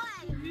going to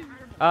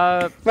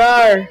play?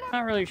 Rar.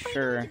 Not really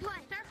sure.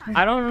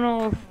 I don't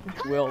know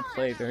if we'll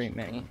play very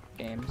many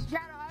games.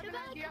 Shadow, I have an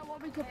idea what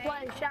we could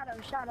play. Shadow,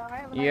 I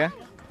have an Yeah?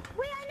 idea.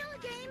 Wait, I know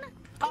a game.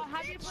 Oh,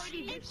 have you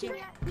played Eviction?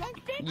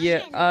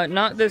 Yeah,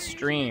 not this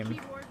stream.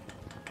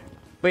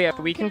 But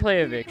yeah, we can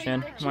play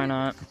Eviction. Why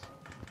not?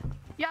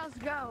 Yeah, let's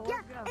go.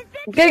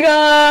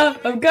 Giga,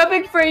 I'm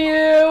coming for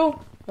you.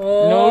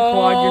 No,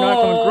 Quad, you're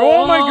not coming.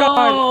 Oh my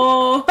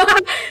god!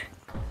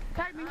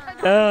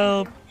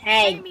 Help!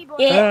 Hey,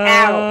 get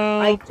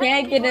out. I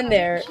can't get in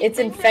there. It's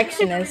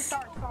infectious.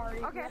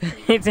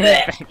 It's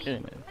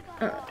infection.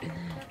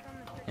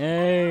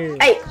 Hey.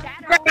 Hey.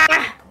 What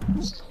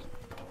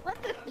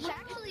the? It's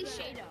actually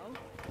Shado.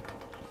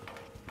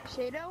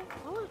 Shado?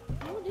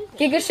 What is it?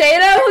 Giga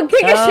Shado?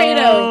 Giga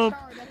Shado.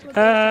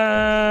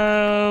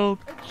 Help!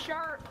 It's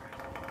shark.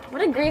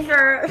 What a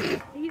griefer.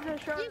 He's a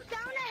shark. You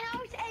found a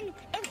house, and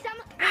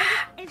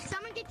if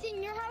someone gets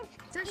in your house,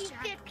 it's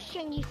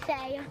eviction, you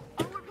say.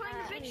 Oh, we're playing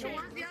Eviction.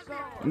 Where's the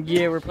other one?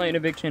 Yeah, we're playing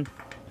Eviction.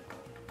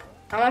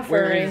 I'm a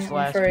furry. Where's I'm a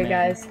last furry, man?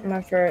 guys. I'm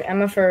a furry.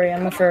 I'm a furry.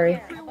 I'm a furry.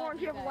 We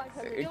warned you of like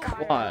a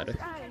Quad.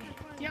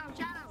 Yo,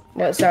 Shadow.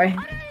 What? Sorry.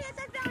 Oh, yes,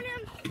 I found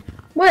him.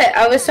 What?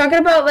 I was talking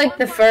about like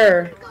the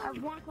fur. I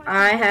have one question.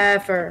 I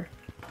have fur.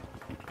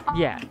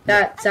 Yeah.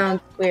 That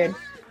sounds weird.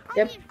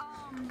 Yep.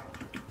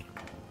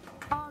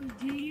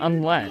 Do you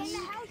Unless. In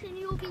the house and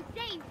you'll be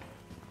safe.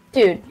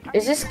 Dude,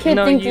 is this kid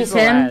No, think he's he's the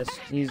him? last.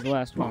 He's the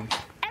last one.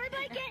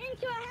 Everybody get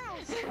into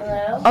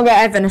a house.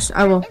 Okay, I finished.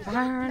 I will.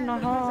 Fire in the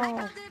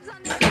hole.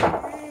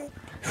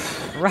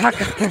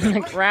 Rock on the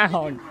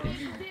ground.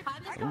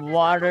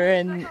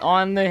 Water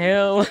on the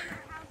hill.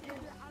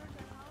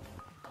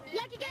 You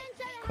have to get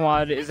inside the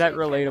Quad, is that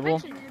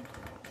relatable?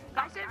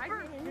 I said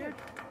first.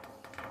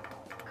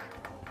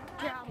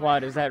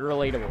 Quad, is that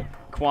relatable?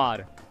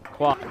 Quad,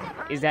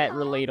 is that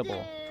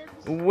relatable?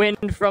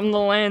 Wind from the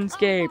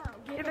landscape.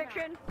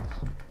 Eviction.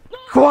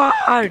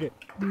 Quad!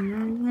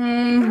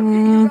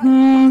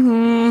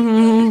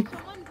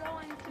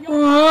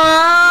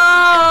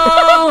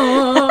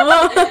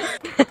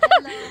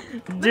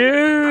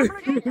 Dude!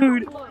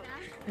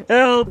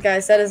 Help!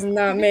 Guys, that is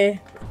not me.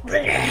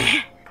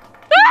 Bye,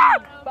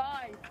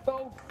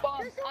 so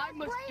bum. I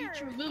must eat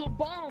your little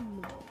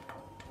bum.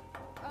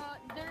 Go on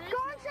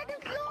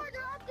second floor.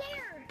 They're up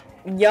there.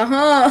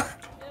 Yeah.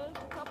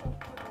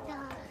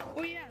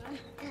 Oh yeah.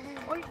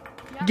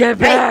 Get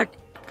back!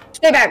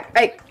 Stay back.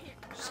 Hey.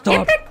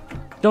 Stop!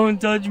 Don't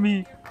touch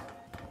me!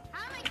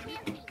 How am I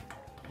camping?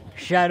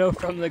 Shadow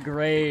from the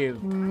grave.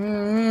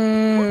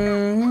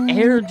 Mm.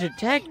 Air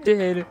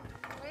detected.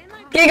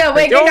 Giga,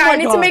 wait, Oh Giga, my I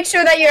need God. to make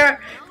sure that you're...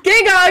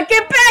 Giga,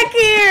 get back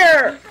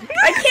here!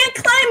 I can't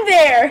climb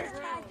there!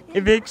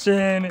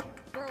 Eviction.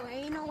 Bro,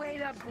 ain't no way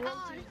that broke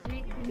his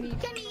feet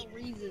beneath no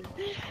reason.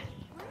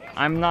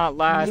 I'm not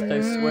last, I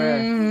swear.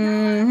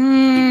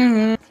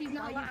 Mm. He's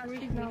not last.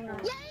 He's not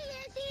last. Yeah,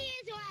 he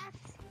is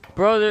last.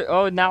 Bro,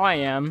 oh, now I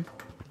am.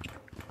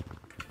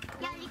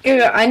 Yeah, you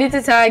Giga, I need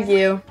to tag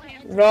you.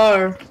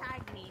 Roar.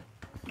 tag me.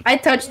 I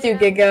touched you,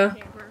 Giga.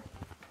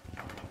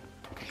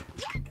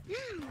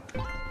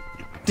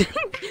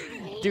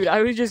 Dude,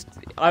 I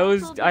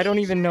don't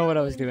even know what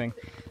I was doing.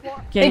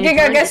 Hey,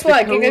 Giga, guess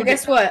what? Giga,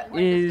 guess what?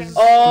 Is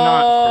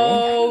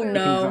Oh, not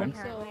no.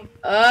 true.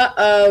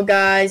 Uh-oh,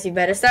 guys, you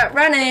better start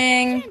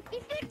running.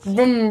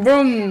 Boom,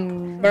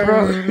 boom,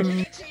 Bro.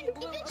 boom.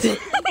 Get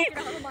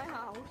out of my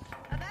house.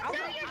 No,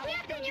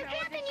 you're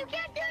camping. You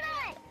can't do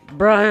that.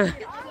 Bruh, You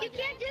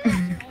can't do that.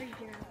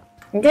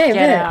 Okay, get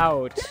bet.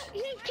 out.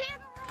 He's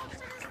camping rules to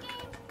this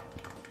game.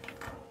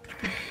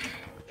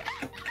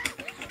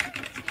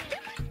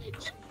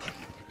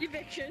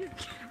 Eviction.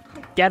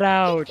 Get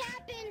out.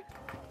 Camping.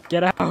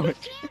 Get out. Camping.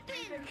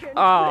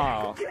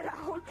 Oh. Get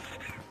out.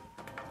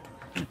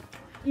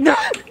 No.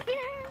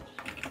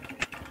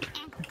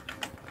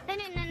 No, no,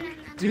 no, no, no.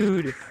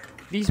 Dude,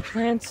 these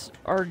plants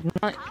are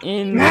not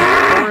in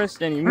the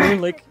forest anymore.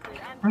 Like,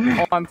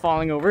 oh, I'm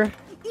falling over.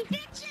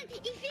 Eviction.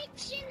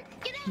 Eviction.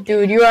 Get out.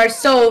 Dude, you are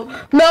so...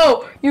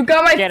 No! You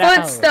got my Get foot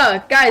out.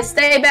 stuck! Guys,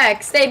 stay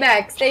back, stay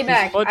back, stay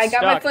back. foot's I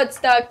got my stuck. foot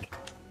stuck.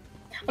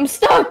 I'm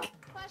stuck!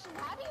 Question,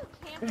 how do you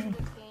camp in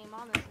this game,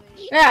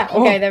 honestly? Yeah,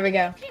 okay, there we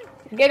go.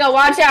 Giga,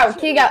 watch out!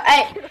 Giga,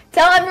 hey,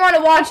 tell everyone to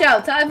watch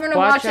out! Tell everyone to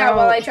watch out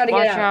while I try to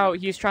watch get out.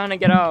 He's trying to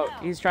get out.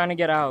 He's trying to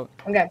get out.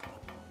 Okay.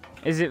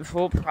 Is it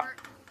full?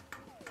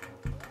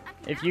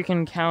 If you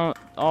can count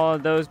all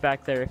of those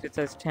back there, if it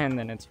says 10,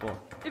 then it's full.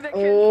 Eviction.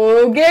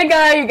 Oh,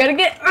 Giga, you gotta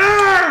get...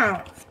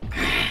 Ah!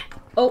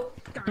 Oh,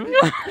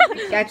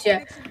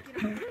 gotcha.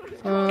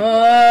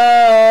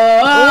 Oh,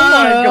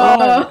 my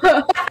God.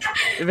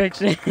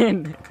 Eviction.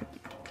 Eviction.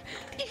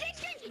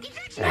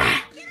 Eviction. Get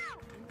out.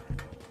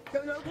 No,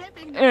 no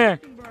camping. No Eh.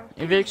 camping, bro.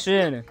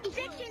 Eviction.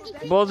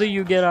 Eviction. Both of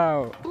you get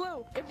out.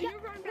 Blue, if you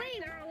run back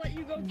there, I'll let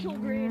you go kill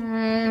green.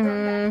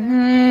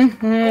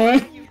 Mm-hmm.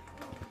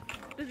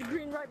 There's a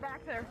green right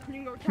back there. You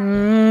can go tap it.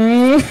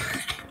 Mm-hmm.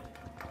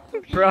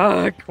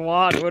 Bruh,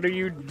 Quad, what are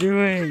you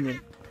doing?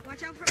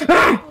 Watch out for the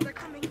people. They're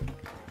coming.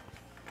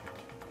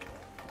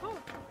 Oh,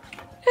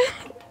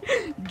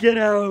 Get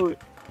out.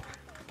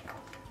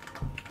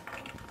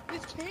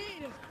 this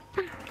kid.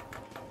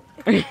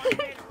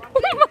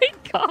 Oh my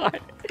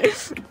god.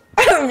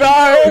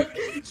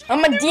 Rawr.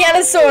 I'm a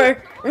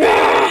dinosaur.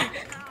 Rawr.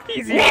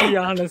 He's a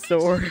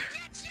dinosaur.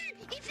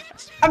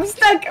 I'm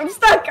stuck. I'm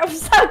stuck. I'm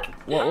stuck.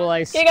 What will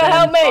I spend Giga,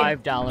 help me.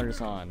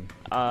 $5 on?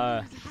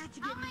 I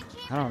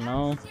don't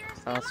know.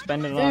 I'll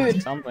spend it on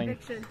Dude. something.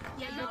 Eviction.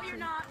 Yeah, no, you're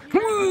not.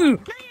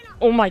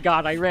 Oh my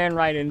god, I ran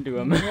right into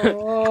him.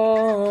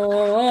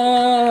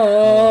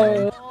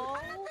 Oh.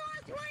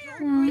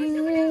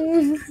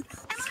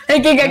 Hey,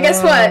 Giga,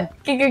 guess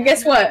what? Giga,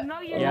 guess what? No,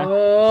 you're Yeah.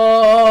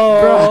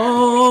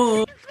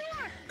 Oh.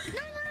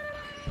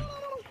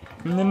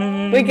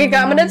 Wait, Giga,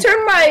 I'm gonna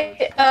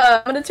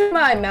turn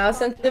my mouse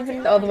sensitivity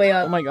all the way Oh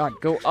up. my god,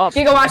 go up.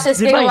 Giga, watch this.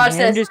 Did Giga, my watch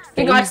hand this. just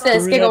Giga, watch phase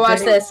this. through Giga, that watch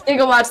thing? this.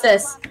 Giga, watch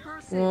this.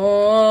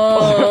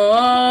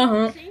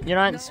 Oh. You're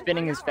not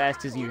spinning as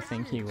fast as you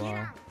think you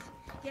are.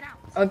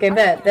 Okay,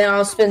 bet. Then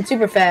I'll spin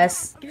super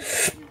fast.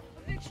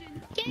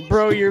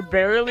 Bro, you're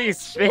barely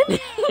spinning.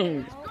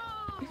 Giga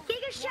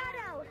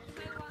Shadow.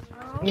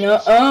 No.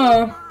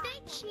 They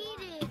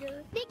cheated.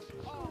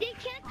 They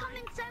can't come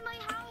inside my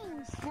house.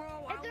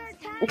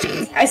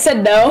 I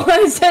said no.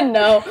 I said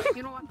no.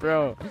 You know what?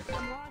 Bro,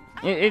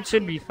 it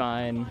should be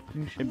fine.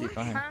 It should be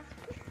fine.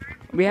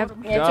 We have.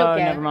 Yeah, it's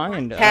okay. Never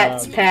mind.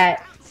 Pat's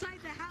Pat.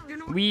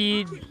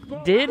 We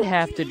did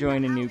have to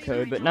join a new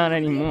code, but not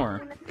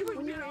anymore.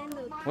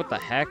 What the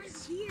heck?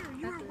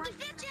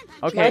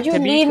 Okay, Why'd you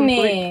leave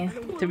me?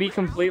 To be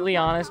completely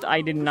honest,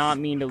 I did not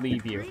mean to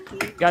leave you.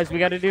 Guys, we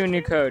gotta do a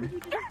new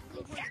code.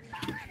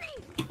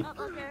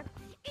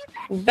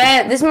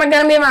 Bet this is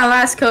gonna be my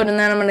last code, and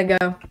then I'm gonna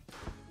go.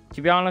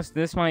 To be honest,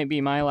 this might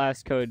be my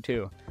last code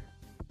too.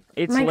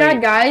 It's My late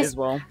God, guys! as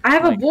well. I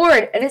have a Like,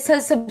 board, and it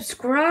says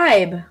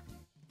subscribe.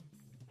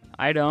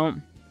 I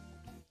don't.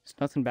 There's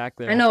nothing back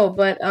there. I know,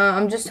 but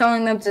I'm just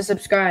telling them to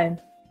subscribe.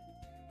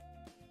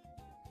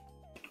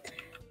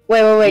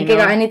 Wait, You Giga,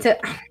 know- I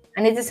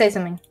need to say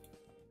something.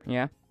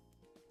 Yeah.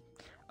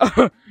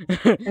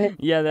 need-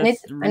 Yeah,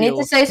 that's I need real.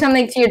 to say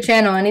something to your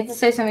channel. I need to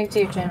say something to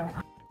your channel.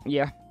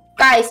 Yeah.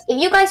 Guys, if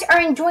you guys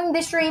are enjoying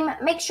this stream,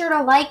 make sure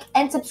to like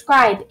and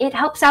subscribe. It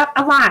helps out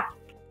a lot.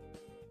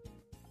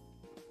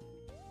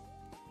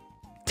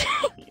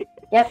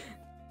 Yep.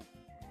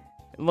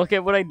 Look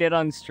at what I did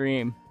on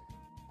stream.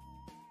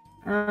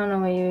 I don't know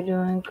what you were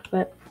doing,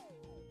 but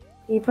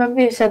you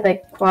probably said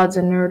like Quad's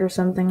a nerd or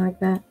something like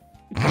that.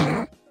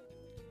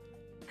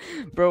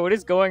 Bro, what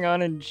is going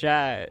on in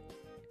chat?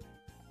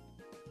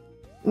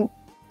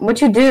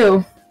 What you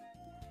do?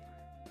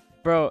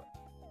 Bro,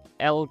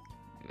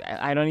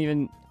 I don't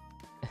even...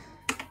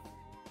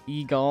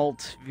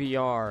 Egalt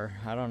VR,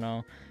 I don't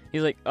know.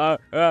 He's like, and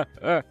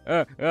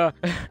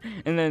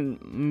then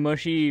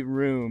Mushy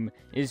Room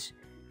is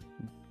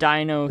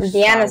Dino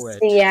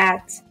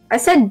Dianasiat. I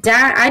said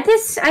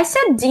I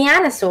said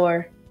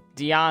Dianosaur.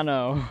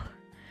 Diano.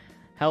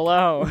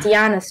 Hello.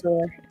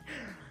 Dianosaur.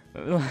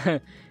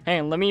 Hang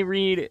on, let me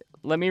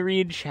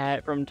read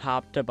chat from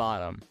top to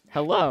bottom.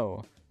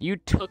 Hello. You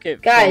took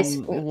it Guys,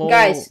 from Lowell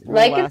like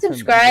and Latham.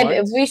 subscribe What?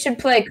 if we should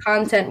play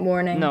content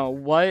warning. No,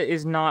 what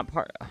is not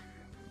part...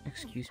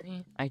 Excuse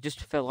me? I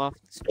just fell off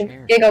this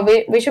chair.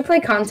 Giga, we should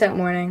play content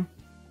warning.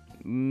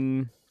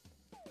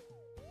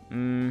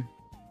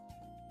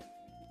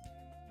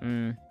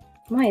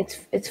 Why?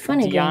 It's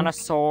funny. Game.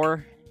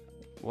 Dianosaur.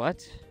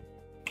 What?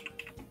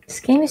 This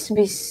game used to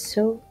be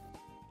so.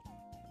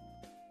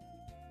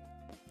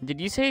 Did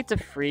you say it's a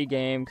free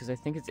game? Because I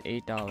think it's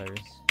 $8.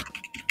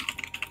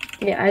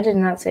 Yeah, I did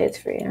not say it's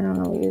free. I don't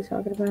know what you're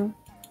talking about.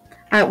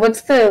 Alright,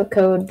 what's the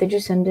code? Did you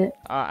send it?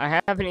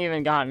 I haven't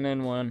even gotten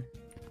in one.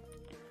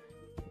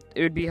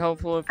 It would be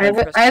helpful if I have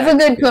pressed a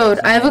good X code.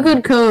 to I have a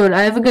good code.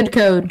 I have a good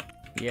code.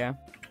 Yeah.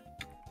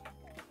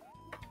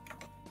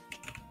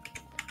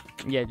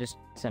 Yeah, just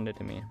send it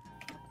to me.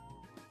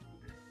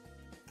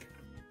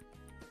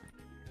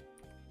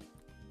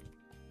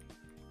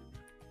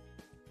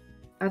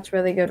 That's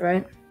really good,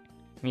 right?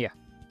 Yeah.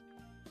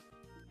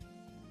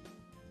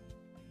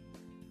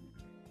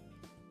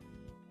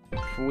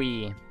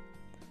 Free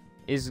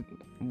is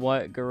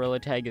what Gorilla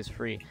Tag is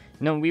free.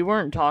 No, we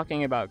weren't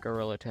talking about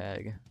Gorilla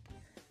Tag.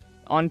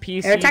 On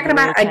PC, We're talking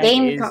Gorilla about a Tag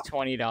game is called-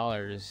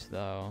 $20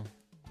 though.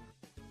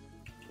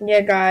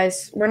 Yeah,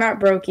 guys, we're not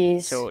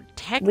brokies. So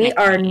technically, We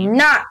are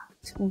not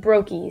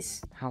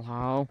brokies.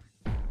 Hello.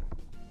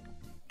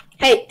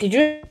 Hey, did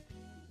you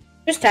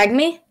just tag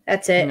me?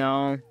 That's it.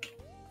 No.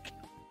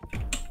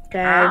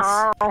 Tags.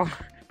 Ow.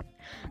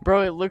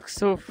 Bro, it looks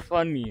so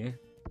funny.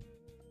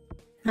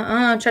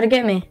 Try to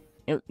get me.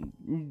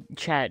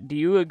 Chat, do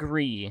you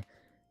agree?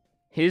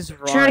 His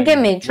run Try to get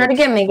me. Try to looks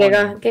get me, funny.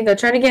 Giga. Giga,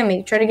 try to get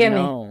me. Try to get me.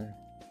 No.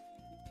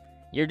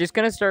 You're just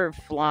gonna start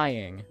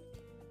flying.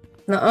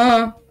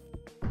 Nuh-uh.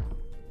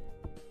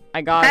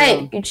 I got Hey,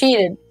 him. you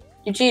cheated.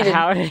 You cheated.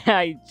 How did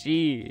I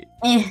cheat?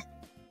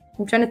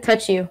 I'm trying to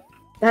touch you.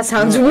 That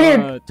sounds weird.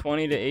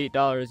 $20 to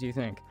 $8, you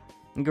think?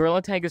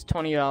 Gorilla Tag is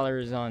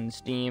 $20 on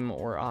Steam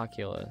or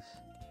Oculus.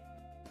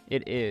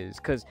 It is,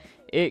 because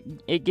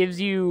it gives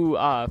you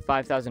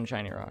 5,000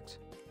 shiny rocks.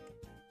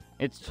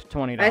 It's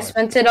 $20. I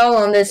spent it all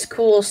on this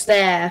cool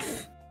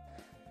staff.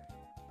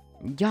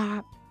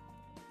 Yeah.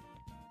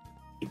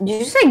 Did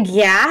you say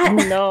yeah?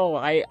 No,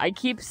 I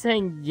keep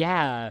saying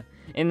yeah,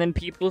 and then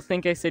people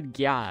think I said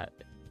yeah.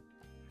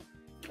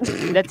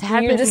 That's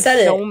happened just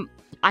said so.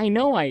 I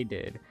know I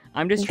did.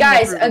 I'm just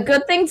Guys, trying to a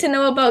good thing to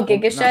know about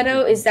Giga not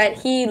Shadow good. is that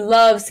he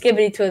loves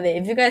Skibbity Toilet.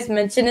 If you guys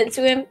mention it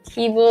to him,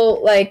 he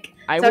will like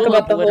I talk will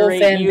about the whole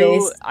obliterate fan you.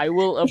 base. I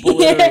will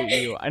obliterate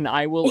you, and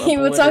I will. He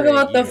will talk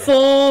obliterate about the you.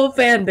 full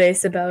fan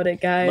base about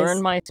it, guys.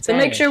 Learn my Spanish. So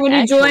make sure when you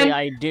Actually, join,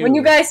 I do. when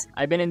you guys,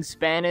 I've been in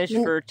Spanish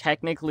Mm. for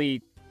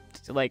technically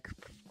like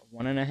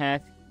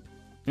 1.5.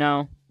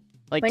 No,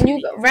 like when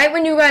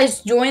you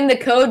guys join the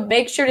code,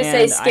 make sure to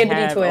say and Skibbity I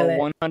have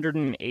Toilet. a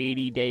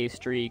 180-day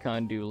streak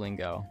on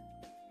Duolingo.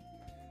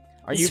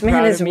 Are This you man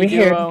proud is of me,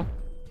 weird. Duo?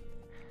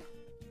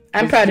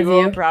 I'm Is proud of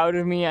Duo you. proud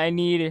of me? I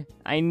need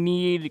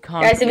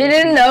Guys, if you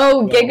didn't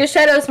know, Giga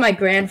Shadow is my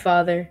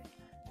grandfather.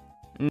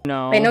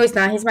 No. Wait, no, he's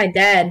not. He's my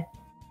dad.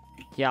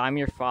 Yeah, I'm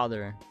your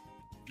father.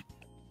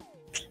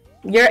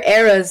 You're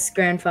Era's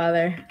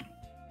grandfather.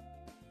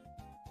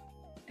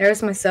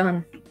 Era's my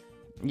son.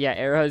 Yeah,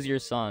 Era's your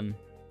son.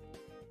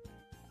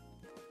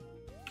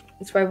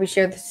 That's why we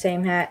share the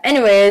same hat.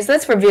 Anyways,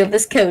 let's reveal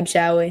this code,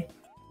 shall we?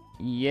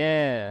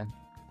 Yeah.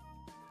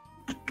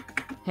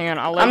 Hang on,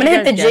 I'll let I'm gonna you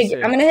hit the guys guess jig.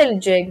 it. I'm gonna hit a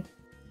jig.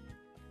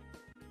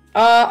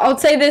 I'll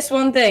say this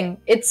one thing.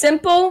 It's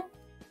simple.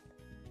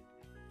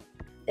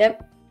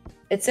 Yep.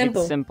 It's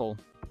simple. It's simple.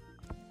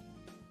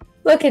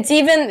 Look, it's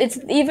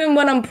even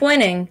when I'm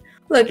pointing.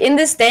 Look, in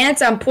this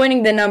dance, I'm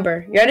pointing the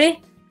number. You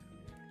ready?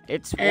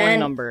 It's one And-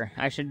 number.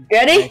 I should.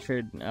 Ready? I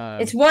should,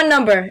 It's one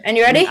number. And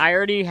you ready? I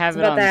already have It's it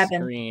about on to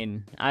happen.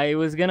 screen. I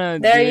was gonna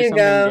There do you something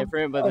go.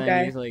 different, but Okay.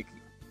 then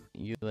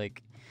you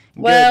like.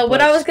 Well, good, what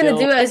but I was gonna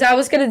still, do is I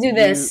was gonna do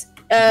this.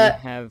 You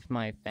have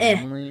my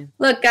family.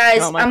 Look, guys,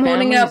 No, my I'm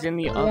holding family's up in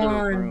the other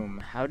one. room.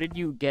 How did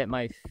you get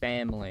my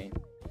family?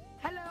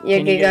 Yeah,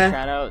 Can you get a Giga.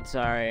 shout out?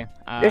 Sorry,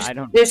 There's, I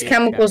don't. there's get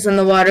chemicals shout- in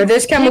the water.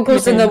 There's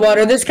chemicals in the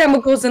water. There's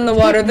chemicals in the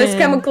water. There's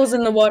chemicals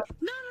in the water.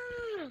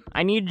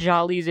 I need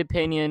Jolly's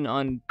opinion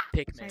on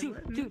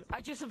Pikmin. Dude,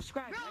 I just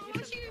subscribed.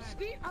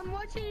 I'm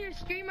watching your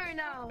stream right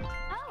now.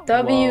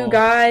 W, Whoa.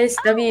 guys.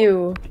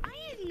 W. I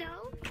didn't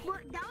know.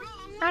 But that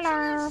was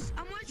Hello.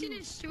 I'm watching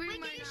his stream right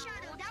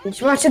now.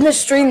 You're watching the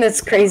stream. That's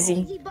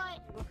crazy. easy, but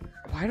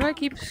Why do I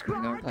keep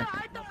screwing up like I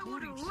that? thought it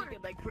would have worked.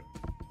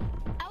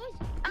 I was.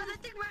 I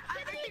think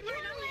we're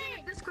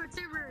in the Discord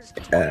server.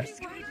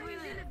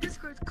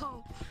 Discord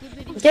call.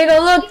 Giga,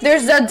 look.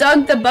 There's a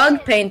Doug the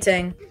Bug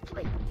painting.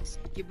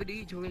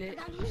 Skibbity toilet.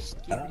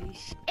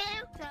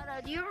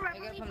 Do you remember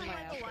me from like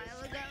a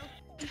while ago?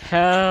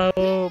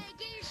 Help!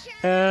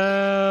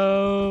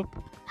 Help!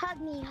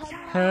 Hug me, hug me.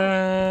 Help!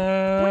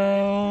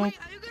 Are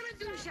you gonna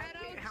do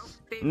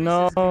shoutouts?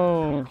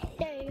 No!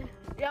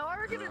 Yeah, what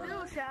are we gonna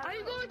do? Shout? Are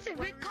you going to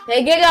VidCon?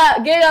 Hey,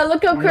 Giga,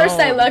 look how cursed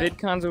I No, look.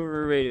 VidCon's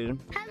overrated.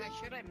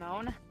 Should I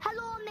moan?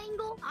 Hello,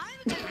 Mango. I'm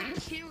gonna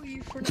kill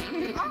you for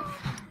now.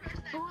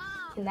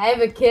 Can I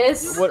have a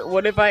kiss?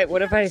 What if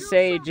I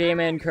say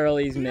J-Man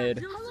Curly's mid?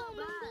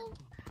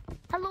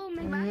 Hello, Mango. Hello,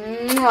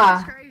 Mango.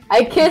 Mwah.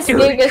 I kissed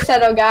Giga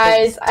Shadow,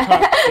 guys.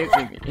 Stop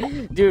kissing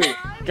me. Dude,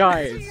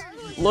 guys,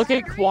 look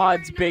at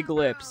Quad's big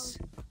lips.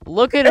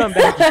 Look at him,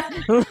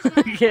 back.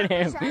 Look at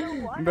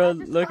him. Bro,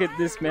 look at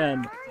this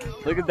man.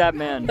 Look at that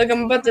man. Look,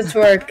 I'm about to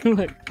twerk.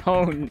 Look.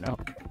 Oh no.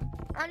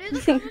 I knew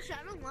the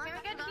shadow one.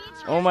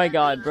 Oh my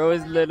god, bro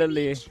is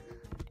literally.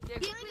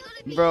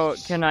 Bro,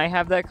 can I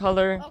have that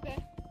color?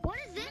 What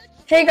is this?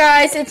 Hey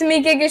guys, it's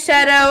me, Giga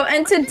Shadow,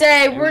 and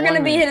today we're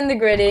gonna be hitting the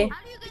gritty.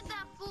 How do you get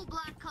that full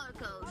black color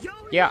code?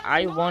 Yeah,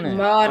 I want it. I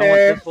Modder.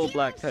 want the full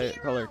black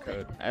color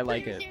code. I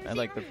like it. I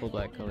like the full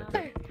black color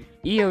code.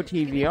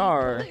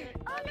 EOTVR?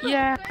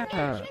 Yeah.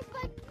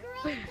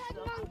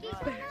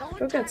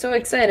 I got so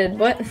excited.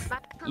 What?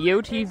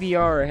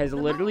 EOTVR has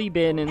literally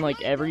been in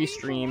like every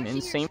stream,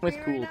 and same with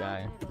Cool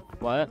Guy.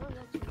 What?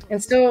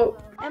 And still,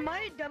 Am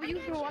I a W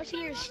for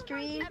watching your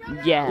stream?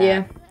 Yeah.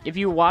 yeah. If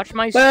you watch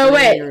my stream,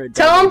 Wait, you're a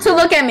tell him to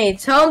W. look at me.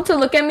 Tell him to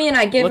look at me, and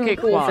I give Look him a at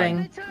cool Quad.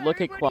 thing.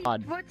 Look at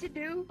Quad. What to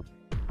do?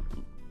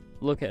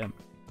 Look at him.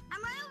 Am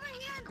I over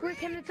here? Quick,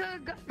 him to tell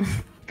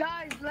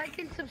guys, like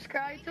and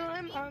subscribe to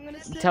him. Or I'm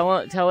gonna sit Tell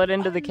it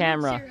into a the nuke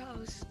camera. to your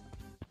house.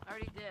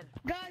 Already did.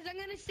 Guys, I'm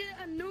gonna sit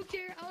a nuke to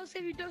your house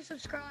if you don't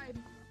subscribe.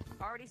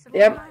 Already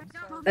Yep. subscribed.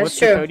 So. That's What's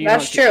the true. code you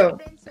That's want?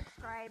 true.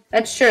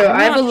 That's true.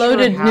 I have a I'm not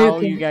loaded sure how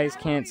nuke. you guys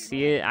can't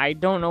see it. I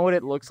don't know what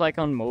it looks like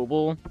on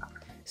mobile.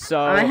 So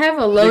I have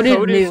a the loaded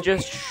code is nuke.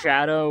 just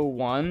Shadow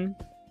 1.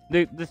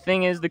 The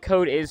thing is, the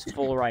code is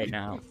full right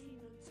now.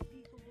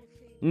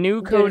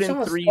 New Dude, code it's and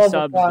almost 3 12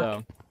 subs o'clock.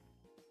 though.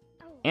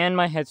 And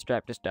my head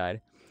strap just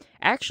died.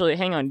 Actually,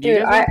 hang on. Do you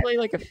Dude, guys want I- to play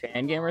like a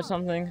fan game or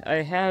something? I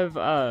have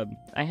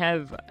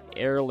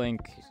Airlink.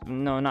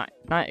 No, not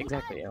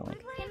exactly Airlink.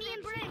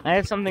 I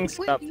have something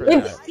set up for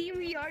Wait, that. Steam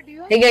VR, do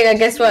you have Hey, Giga,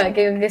 guess what?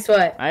 Giga, guess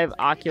what? I have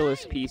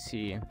Oculus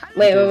PC.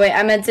 Wait.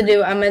 I meant to,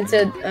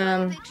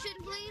 Fiction,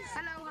 please.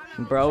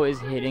 Hello. Bro is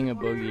hitting a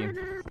boogie.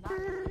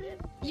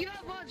 You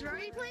have mods,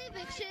 right? Play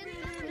eviction.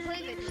 Play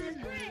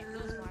eviction.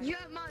 You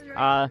have mods,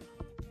 right?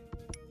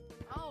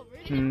 Oh,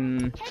 really?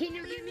 Can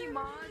you give me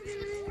mods?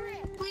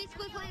 Please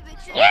quit play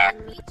eviction.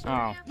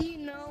 Oh. Do you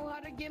know how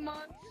to get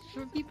mods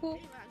for people?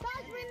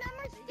 Guys,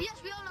 remember? Yes,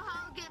 we all know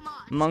how to get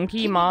mods.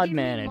 Monkey Mod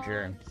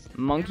Manager.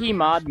 Monkey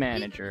Mod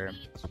Manager.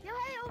 Yo,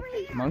 hey, over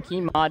here.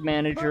 Monkey Mod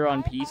Manager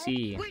on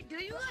PC. Wait, do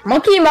you?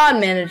 Monkey Mod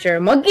Manager.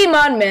 Monkey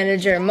Mod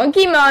Manager.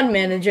 Monkey Mod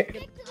Manager.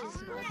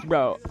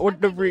 Bro,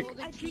 what the freak?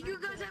 I think you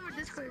guys have a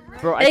Discord,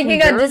 right? Bro, I Hey, can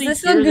Giga, does barely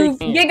this hear look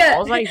the goofy? game. Giga-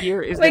 All I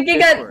hear is Wait, the Giga,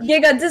 Discord.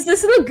 Giga, does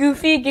this look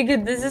goofy?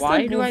 Giga, does this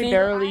Why look do I goofy?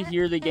 barely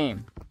hear the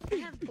game?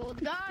 Guys,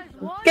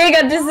 what?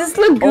 Giga, does this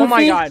look goofy? Oh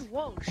my god.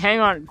 Whoa. Hang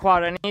on,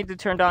 Quad, I need to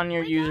turn down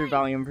your user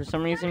volume. For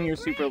some reason, you're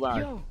super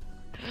loud.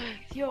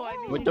 Yo, I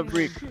mean, What the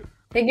freak?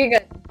 Hey,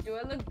 Giga, do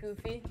I look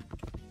goofy?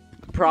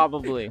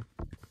 Probably.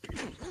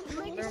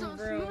 Thank you so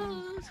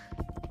smooth.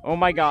 Oh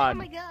my Oh god.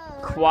 my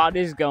god. Quad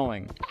is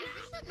going.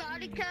 Is this a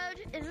modded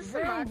code? Is this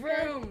a mod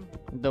code?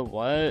 The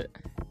what?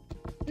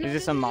 Is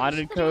this a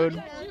modded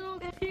code?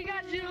 He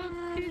got you.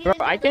 Bro,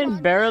 I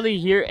can barely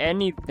hear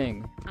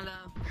anything. Hello.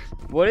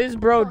 What is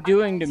bro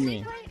doing to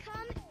me? Quaid,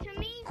 come to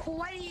me.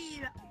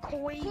 Quaid.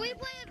 Can we play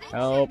eviction?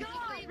 Help. Can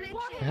we play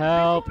eviction?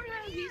 Help.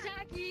 He's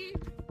hacking.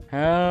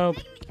 Help.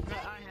 I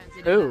had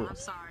to do Who? that, I'm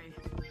sorry.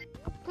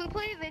 Can we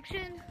play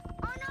eviction?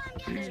 Oh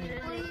no, I'm getting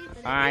it, please.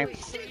 I.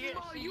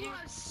 Sigma, you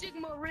have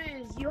Sigma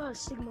Riz. You have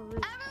Sigma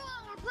Riz.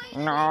 Everyone, we're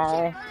playing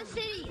No.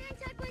 eviction.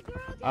 Go to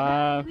city.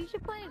 Uh, We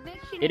should play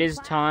eviction. it is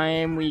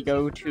time we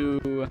go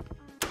to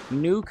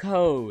new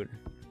code.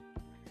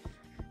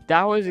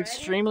 That was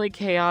extremely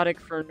chaotic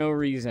for no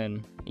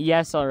reason.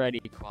 Yes, already,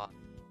 Quad.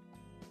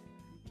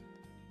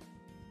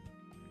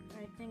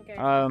 I think I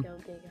can kill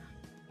Giga.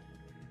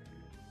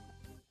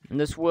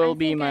 This will I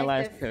be think my I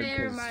last could code, fare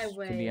because,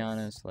 my to be ways.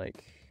 honest,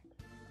 like,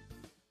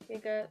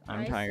 Giga,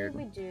 I'm I tired. say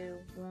we do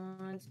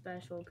one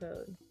special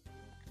code.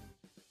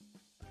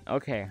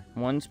 okay,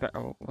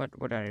 oh, what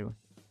did I do?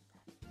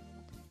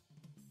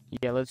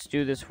 Yeah, let's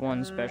do this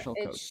one special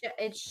code.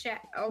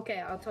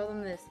 Okay, I'll tell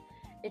them this.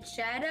 It's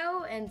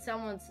Shadow and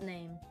someone's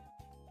name.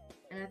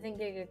 And I think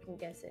Giga can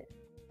guess it.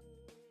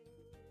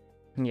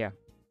 Yeah.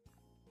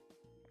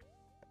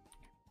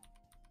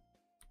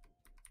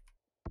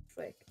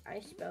 Frick, I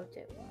spelled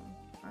it wrong.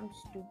 I'm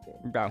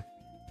stupid.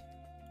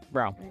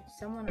 Bro. And it's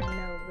someone I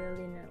know,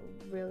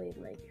 really,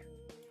 like,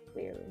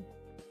 clearly.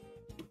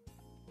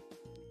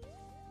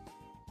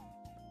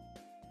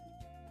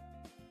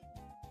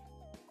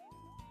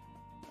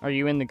 Are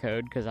you in the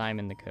code? Because I'm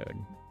in the code.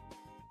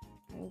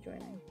 I'm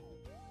joining.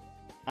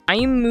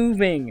 I'm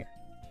moving.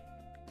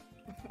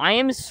 I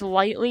am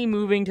slightly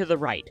moving to the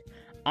right.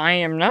 I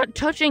am not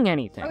touching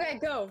anything. Okay,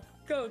 go.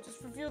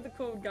 Just reveal the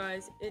code,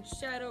 guys. It's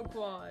Shadow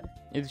Quad.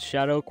 It's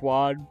Shadow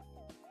Quad.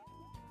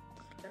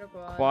 Shadow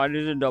Quad. Quad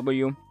is a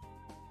W.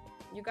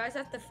 You guys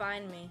have to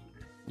find me.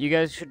 You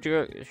guys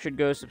should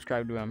go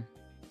subscribe to him.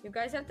 You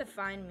guys have to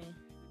find me.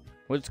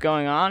 What's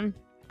going on?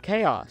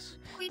 Chaos.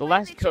 The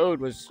last code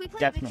was Can we play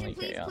definitely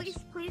eviction, chaos.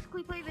 please, can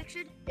we play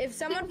eviction? If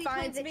someone we play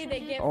finds me, they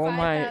Eviction? get Oh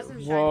my, 5,000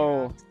 shiny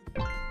whoa.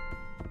 rocks.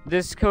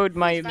 This code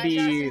might 5,000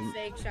 be.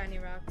 fake shiny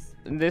rocks.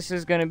 This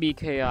is gonna be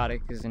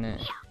chaotic, isn't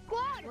it?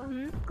 Squad!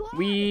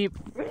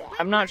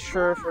 I'm not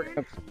sure if we're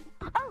gonna.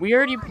 We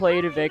already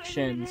played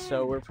eviction,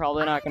 so we're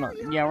probably not gonna.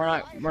 Yeah,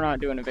 we're not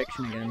doing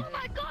eviction again. Oh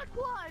my god,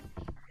 Quad!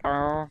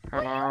 Oh,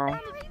 hello.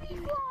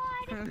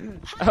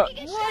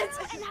 What?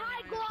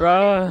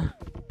 Bruh.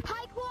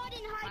 Hi, Quad,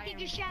 and hi,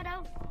 Giga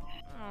Shadow.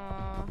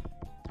 Aww.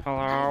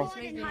 Hello.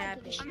 This makes me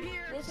happy.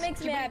 This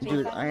makes me happy.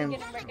 Dude, I'm I am-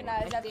 getting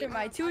recognized after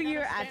my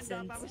 2-year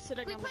absence. Can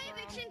we play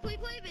eviction? Can we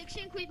play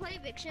eviction? Can we play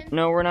eviction?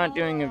 No, we're not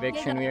doing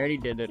eviction. We already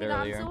did it I'm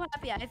earlier. so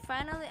happy. I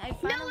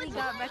finally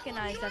got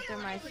recognized after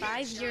my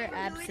 5-year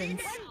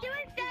absence. Let's do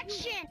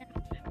eviction.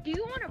 Do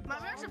you want to? My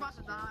man's about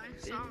to die.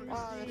 So Can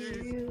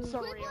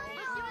we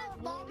play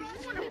Mall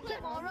Rush? Can we play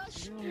Mall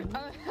Rush?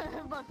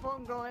 My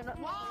phone going up.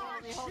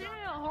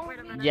 Wait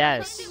a minute.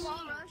 Yes. Let's do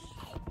Mall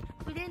Rush.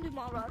 We didn't do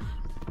Mall Rush.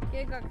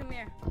 Giga, come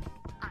here.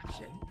 Ah,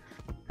 shit.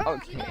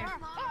 Okay.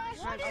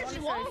 What is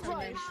show Mall you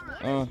something.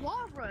 Rush? Uh,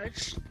 Wall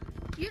rush.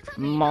 You tell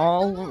me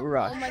Mall you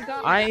Rush. Oh my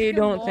god. I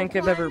don't think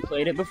I've ever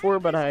played it before,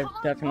 but I've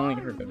definitely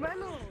heard of it.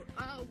 Menno.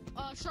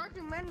 Shark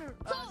and Menno.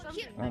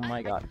 Something. Oh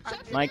my god.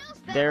 Mike,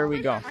 there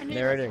we go.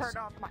 There it is.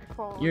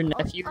 Your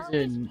nephew's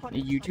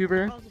a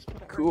YouTuber?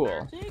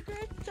 Cool.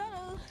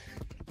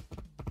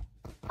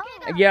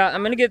 Yeah,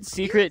 I'm gonna get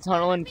Secret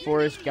Tunnel and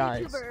Forest,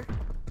 guys.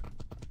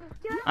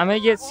 I'm gonna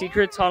get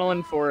Secret Tunnel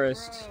and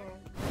Forest.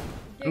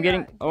 I'm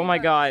getting. Oh my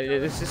god,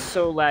 this is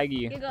so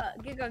laggy. Giga,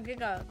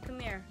 come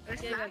here.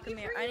 Giga, come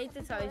here. I need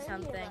to tell you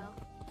something.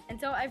 And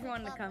tell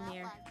everyone to come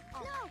here.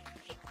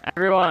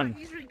 Everyone,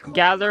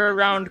 gather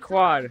around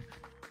Quad.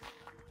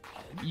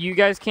 You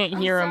guys can't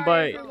hear him,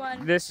 sorry, but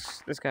everyone.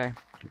 this guy.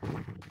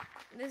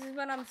 This is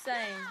what I'm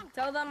saying.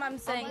 Tell them I'm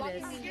saying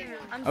this.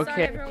 I'm Okay.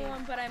 sorry,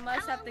 everyone, but I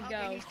must have to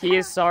go. He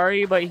is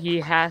sorry, but he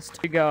has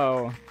to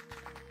go.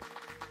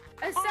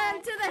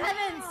 Ascend to the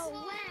heavens!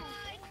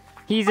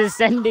 He's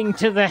ascending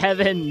to the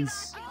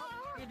heavens.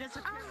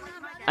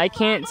 I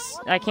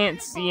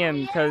can't see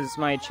him because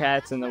my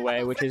chat's in the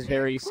way, which is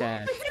very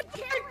sad.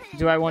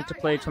 Do I want to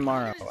play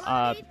tomorrow?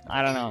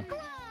 I don't know.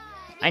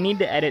 I need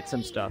to edit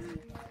some stuff.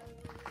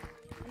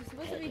 I'm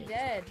supposed to be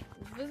dead.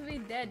 I'm supposed to be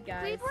dead,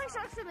 Can we guys. play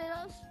Sharks and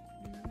Minnows?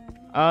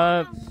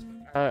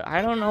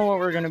 I don't know what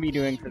we're gonna be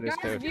doing for this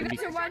Guys, code. if you To be,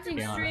 guys are watching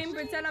be honest. stream,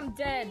 pretend I'm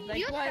dead. Like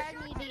You what?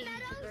 said we did.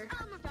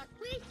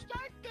 Please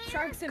start there.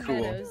 Sharks and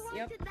Cool. Meadows.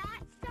 Yep. To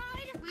that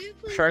side. Will you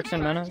please Sharks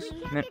and subscribe Minnows? to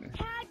me? Min- Get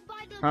tagged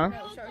by the- Huh?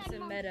 No, Sharks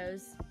and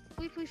Meadows.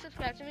 Will you please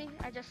subscribe to me?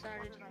 I just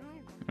started.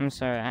 I'm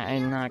sorry,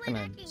 I'm not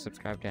gonna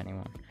subscribe to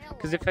anyone.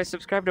 Because if I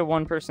subscribe to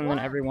one person, then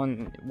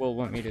everyone will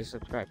want me to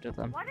subscribe to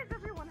them. Why does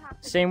everyone have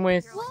to? Same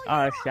with You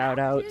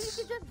shoutouts.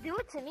 could just do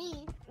it to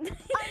me. The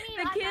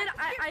kid,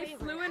 I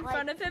flew in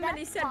front of him and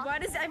he said, "Why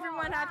does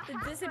everyone have to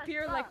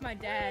disappear like my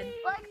dad?"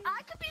 Like,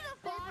 I could be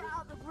the father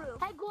of the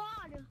group. Hey,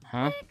 Guan.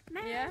 Huh?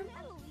 Man, Yeah?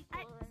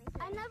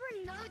 I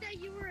never know that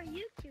you were a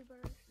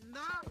YouTuber. No.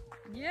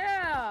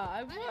 Yeah,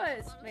 I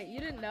was. Wait, you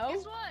didn't know?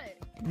 Guess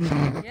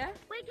what? Yeah?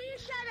 Wait, can you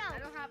shut I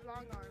up? don't have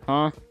long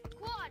arms. Huh?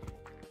 Quad.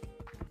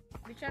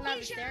 We trying to have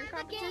a staring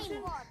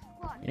competition?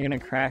 You're gonna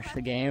crash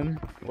the game?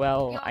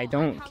 Well, I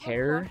don't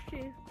care.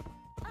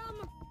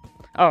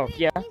 Oh,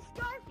 yeah. We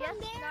start from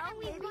there,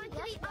 we run to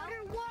the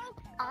other wall,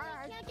 and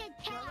we can't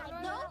get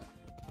tagged, no?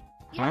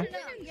 Huh?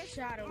 Yes,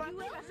 Shadow.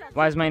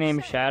 Why is my name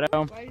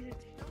Shadow?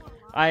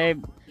 I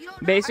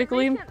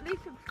basically,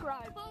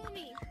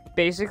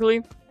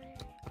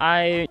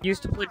 I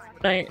used to play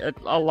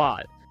Fortnite a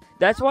lot.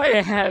 That's why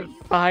I have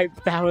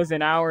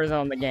 5,000 hours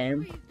on the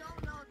game.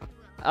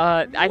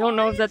 I don't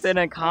know if that's an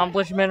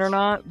accomplishment or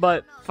not,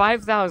 but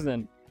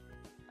 5,000.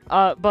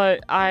 But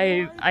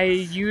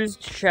I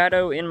used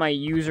Shadow in my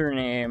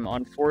username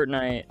on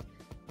Fortnite,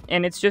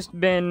 and it's just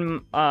been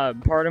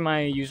part of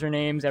my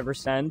usernames ever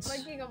since.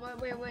 Wait,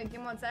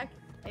 give me 1 sec.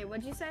 Hey,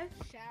 what'd you say?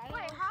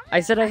 I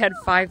said I had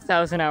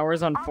 5,000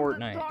 hours on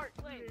Fortnite.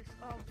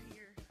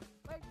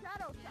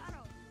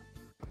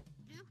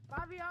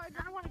 Bobby, I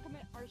don't want to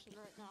commit arson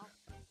right now.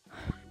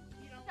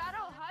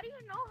 Shadow, how do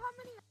you know how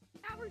many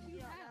hours you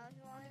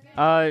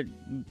have?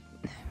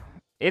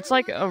 It's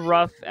like a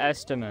rough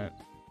estimate.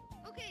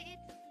 Okay,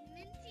 it's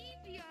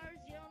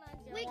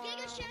MintyVR09. Wait,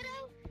 Giga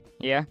Shadow?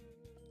 Yeah.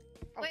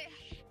 Wait.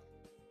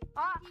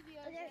 Hi,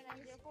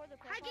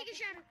 Giga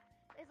Shadow.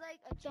 It's like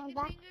a chicken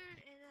finger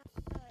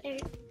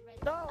and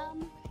a...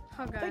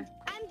 Okay.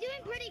 I'm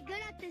doing pretty good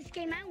at this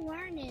game. I'm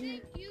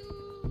learning.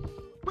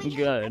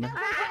 Good. Do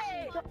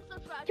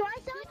I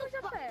sound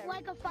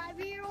like a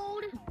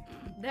 5-year-old?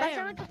 Do I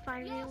sound like a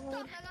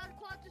 5-year-old?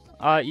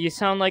 You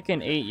sound like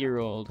an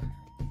 8-year-old.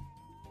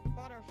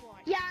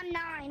 Yeah, I'm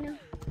 9.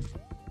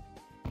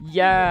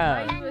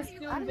 Yeah. Why are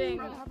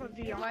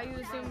you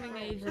assuming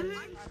ages?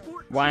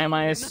 Why am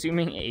I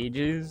assuming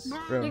ages?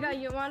 Bro.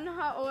 You wanna know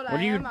how old What I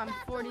are you- am? I'm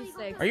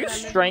 46. Are you and I live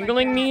in my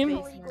strangling me?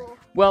 parents' basement.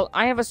 Well,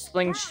 I have a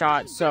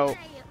slingshot, so.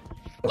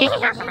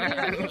 Giga,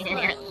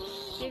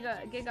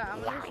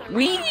 I'm gonna show you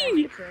Wee! a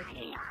magic trick.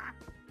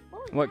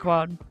 What,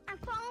 Quad? I'm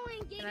following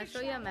Giga Can I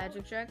show you a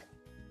magic trick?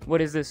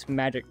 What is this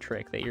magic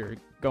trick that you're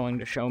going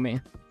to show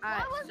me?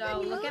 Alright, so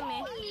look at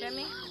me. Look at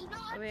me.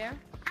 Over here.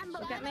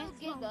 Look at me.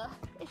 Giga.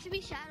 It should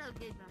be Shadow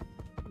Giga.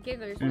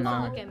 Giga, you're supposed No.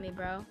 to look at me,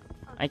 bro.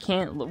 I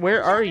can't.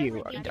 Where are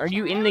you? Are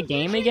you in the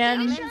game again?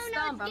 I'm in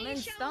Stump. I'm in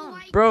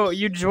Stump. Bro,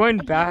 you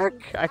joined back.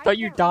 I thought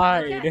you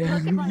died. Look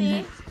at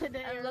me.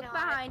 And look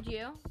behind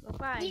you. Look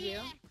behind you.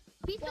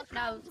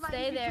 No,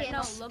 stay there.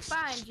 No, look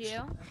behind you.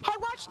 Hey,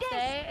 watch this.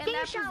 Stay in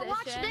that Giga,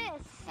 watch position.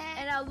 this.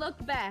 And now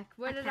look back.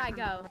 Where did I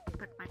go?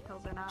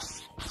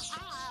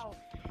 Ow.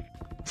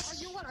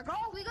 You wanna go?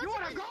 You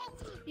wanna go?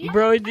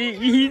 Bro,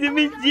 he's a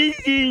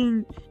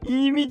magician.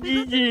 He's a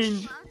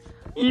magician.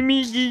 He's a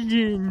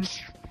magician.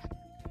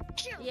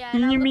 Yeah,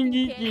 He's now a look in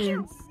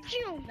magician.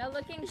 Kanye. Now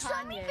look in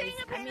Kanye's.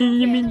 I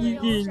He's a mean,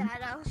 magician.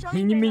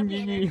 He's a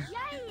magician.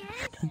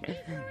 Look Yeah. at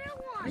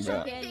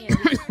Kanye.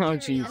 Oh,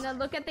 jeez. And then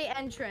look at the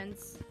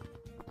entrance.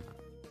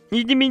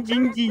 He's a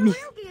magician.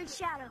 Giga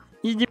Shadow.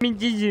 He's a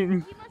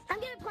magician. I'm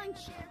gonna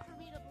punch share for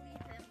me to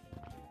believe him.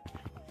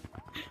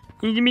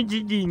 He's a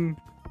magician.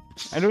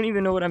 I don't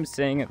even know what I'm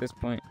saying at this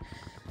point.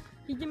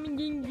 Where do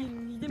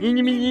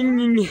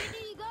you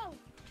go?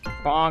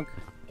 Bonk.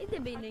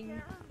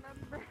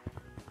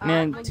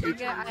 Man, Well, it's Giga, I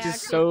just actually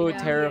so got-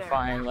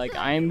 terrifying. Like,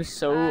 I'm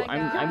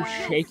guys.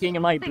 shaking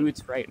in my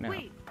boots right now.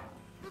 We're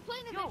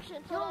playing eviction,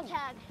 so don't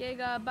tag.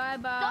 Giga, bye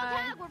Don't bye.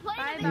 tag, we're playing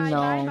Bye eviction. bye,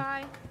 No. bye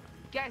bye.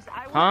 Guys,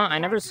 Huh? I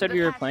never said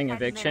we were playing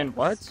eviction.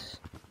 What?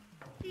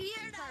 We're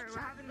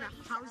having a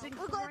housing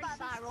We'll go by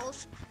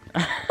virals.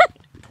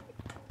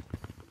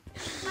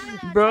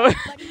 Bro.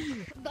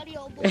 Buddy,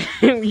 old boy.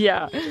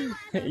 Yeah.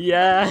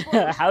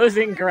 Yeah.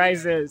 Housing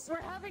crisis.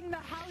 We're having the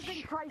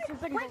housing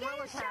crisis in We're getting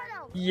Gorilla Tag.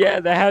 Shadow. Yeah,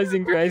 the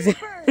housing crisis.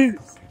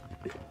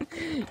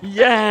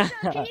 Yeah.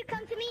 Can you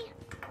come to me?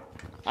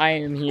 I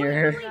am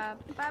here.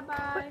 Bye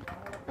bye.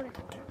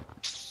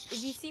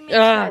 If you see me,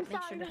 Ah.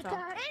 make sure to talk.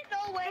 Ain't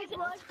no way. Wait,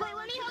 let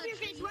me hold your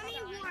face. Let me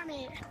warm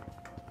it.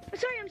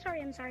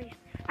 I'm sorry.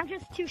 I'm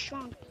just too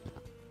strong.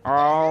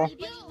 Oh.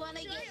 You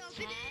wanna get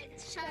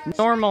tagged?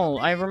 Normal.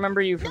 I remember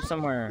you from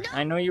somewhere.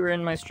 I know you were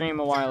in my stream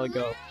a while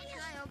ago.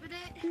 Should I open it?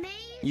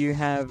 You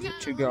have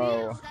to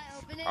go. Should I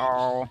open it?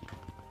 Oh.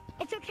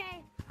 It's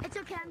okay. It's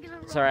okay. I'm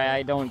gonna. Sorry,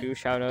 I don't do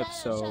shoutouts,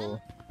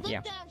 so Look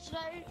yeah. down.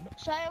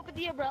 Should I open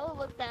the umbrella?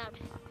 Look down.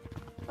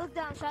 Look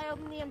down. Should I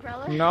open the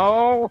umbrella?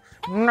 No.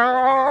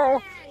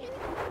 No.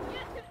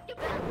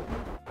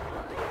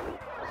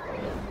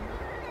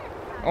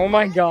 Oh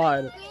my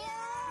god.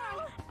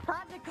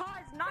 Project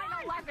Cars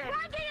 911.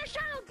 I'm getting a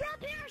shuttle. Get a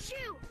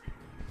parachute.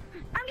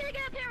 I'm gonna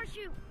get a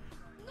parachute.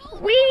 No.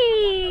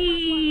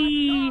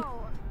 Whee!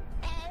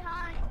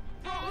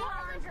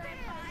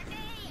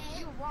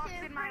 You walked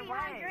in my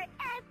way.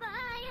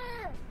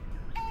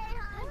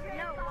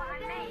 No, what I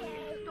meant, you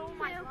stole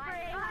my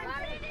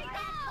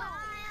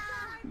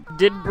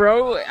Did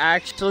bro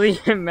actually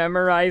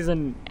memorize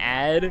an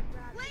ad?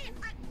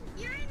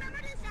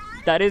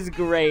 That is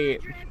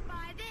great.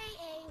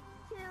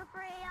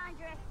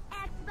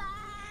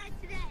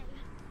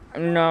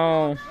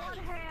 No.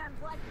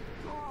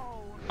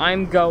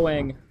 I'm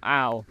going.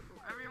 Ow.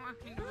 Everyone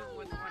can do it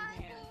with one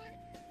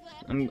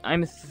hand.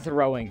 I'm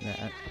throwing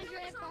that.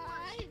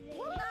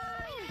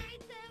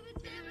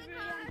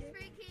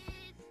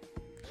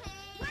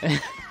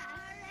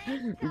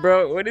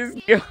 Bro, what is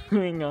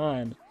going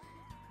on?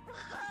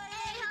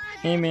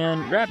 Hey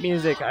man, rap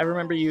music, I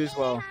remember you as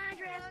well.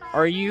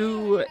 Are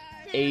you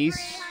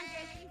Ace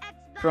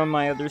from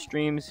my other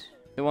streams?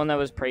 The one that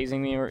was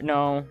praising me? Or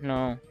no.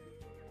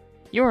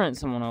 You weren't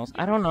someone else.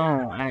 I don't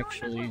know,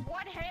 actually.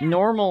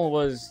 Normal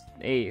was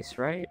Ace,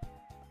 right?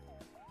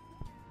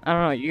 I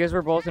don't know, you guys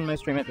were both in my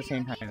stream at the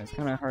same time. It's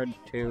kind of hard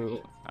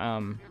to,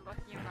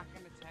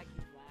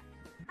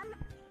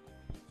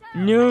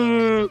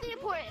 No! Something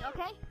important,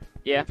 okay?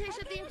 Yeah. Here's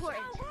something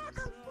important.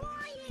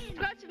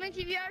 Subscribe to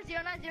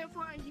MinTVR0904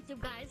 on YouTube,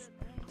 guys.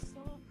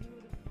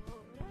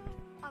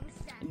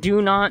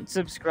 Do not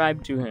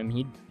subscribe to him.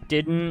 He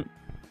didn't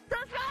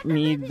Subscribe to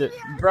need the...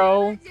 MinTVR0904,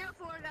 Bro,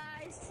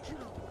 guys.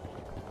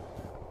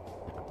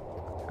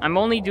 I'm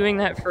only doing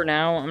that for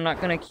now. I'm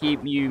not gonna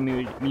keep you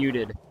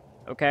muted,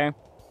 okay?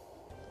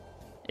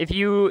 If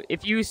you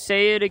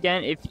say it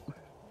again,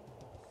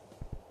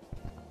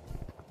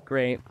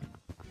 Great.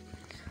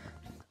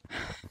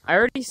 I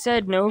already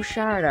said no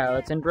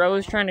shoutouts, and bro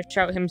is trying to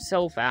shout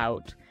himself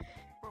out.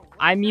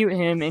 I mute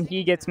him, and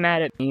he gets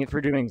mad at me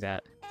for doing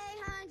that.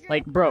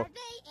 Like, bro.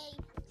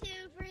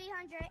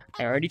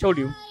 I already told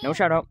you, no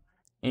shoutout,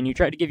 and you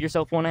tried to give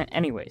yourself one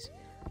anyways.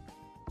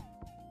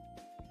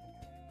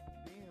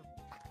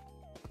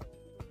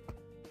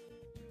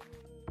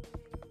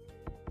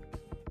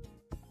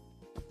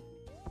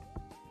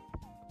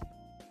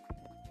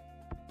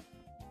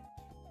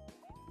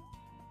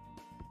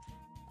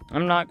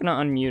 I'm not gonna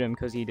unmute him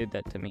because he did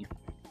that to me.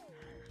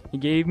 He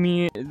gave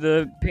me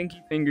the pinky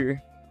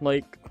finger.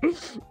 Like,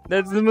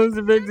 that's the most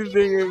effective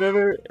thing I've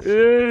ever... Oh,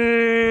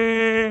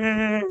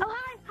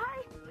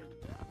 hi.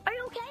 Are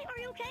you okay?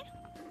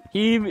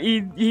 He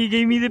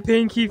gave me the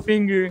pinky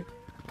finger.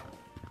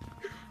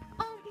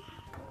 Who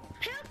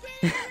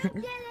did it?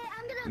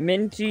 I'm gonna...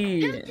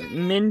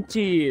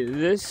 Minty,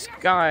 this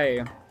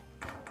guy.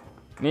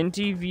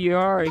 Minty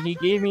VR, he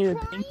gave me the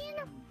pinky.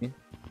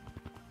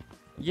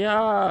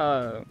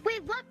 Yeah.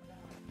 Wait, what?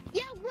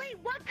 Yeah, wait,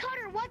 what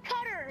cutter? What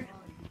cutter?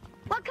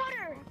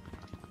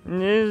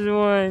 This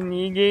one,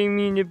 he gave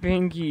me the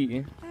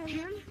pinky.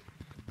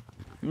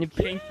 The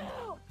pinky.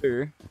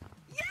 You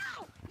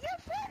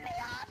set me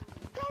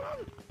up!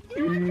 Yeah.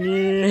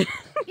 Do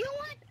you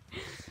want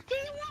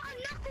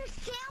another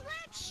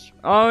sandwich?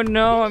 Oh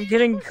no, I'm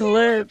getting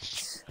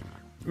clipped.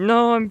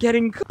 No, I'm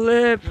getting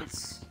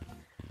clipped.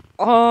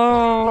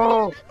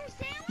 Oh.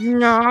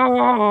 No.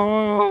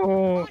 Oh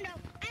no,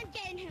 I'm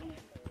getting him.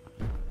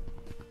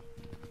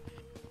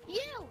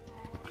 You!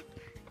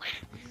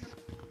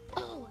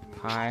 Oh,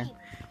 Hi.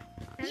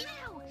 you!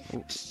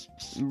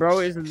 Bro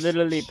is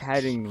literally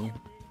patting me.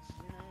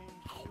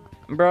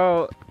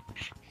 Bro,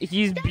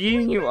 he's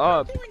beating you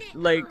up.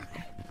 Like,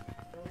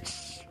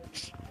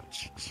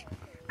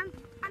 I'm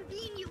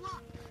beating you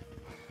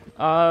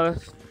up.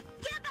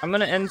 I'm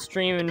gonna end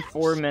stream in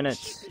 4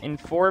 minutes. In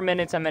 4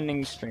 minutes, I'm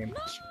ending stream.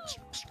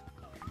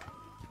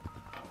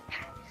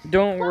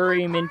 Don't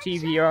worry, Minty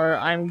VR.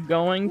 I'm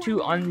going to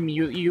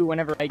unmute you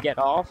whenever I get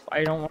off.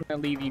 I don't want to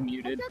leave you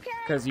muted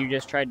because you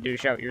just tried to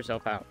shout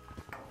yourself out.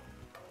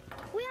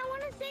 Wait, I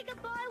want to say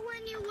goodbye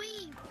when you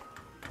leave.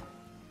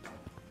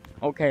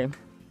 Okay.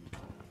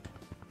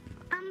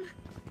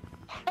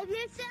 If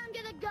you say I'm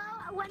gonna go,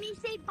 let me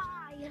say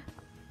bye.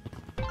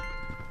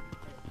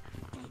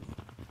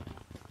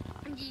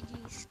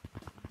 GG's.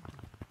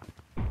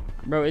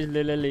 Bro is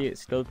literally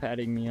still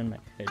patting me on my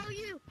head. Oh,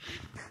 you.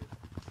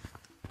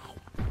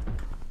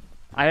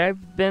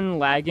 I've been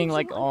lagging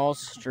like all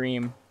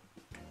stream.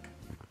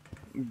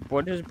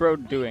 What is bro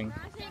doing? Can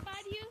I say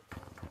bye to you?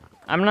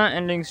 I'm not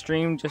ending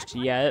stream just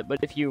yet, but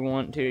if you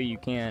want to, you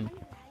can.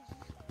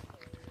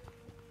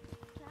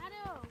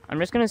 Shadow. I'm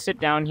just gonna sit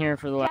down here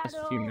for the last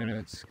few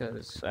minutes,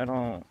 cause I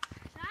don't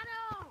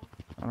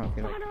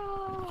feel like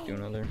doing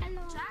another.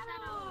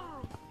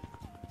 Shadow.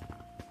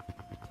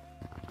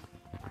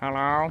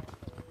 Hello?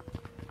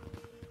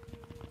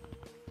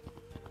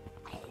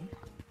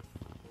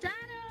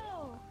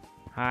 Shadow.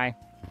 Hi.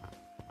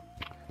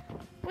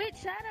 Wait,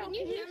 Shadow. Can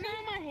you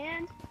feel my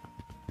hand?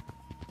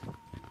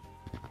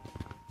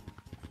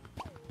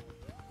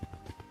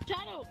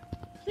 Shadow,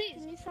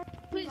 please.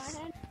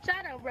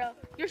 Shadow, bro.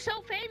 You're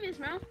so famous,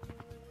 bro.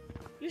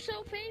 You're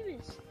so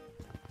famous.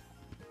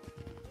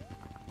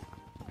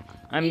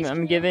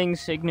 I'm giving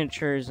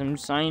signatures, I'm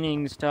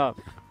signing stuff.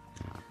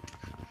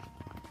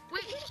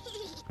 Wait.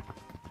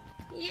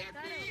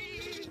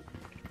 Yippee.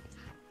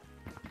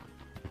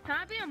 Can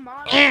I be a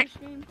model on your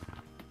stream?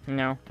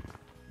 No,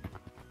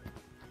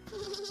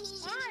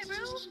 Why,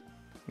 bro?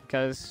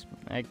 because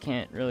I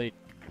can't really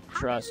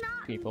trust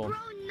people. Bro,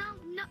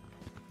 no.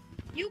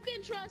 You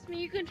can trust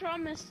me. You can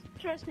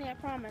trust me. I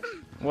promise.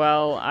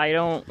 Well, I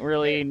don't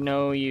really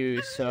know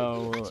you,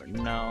 so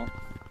no.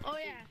 Oh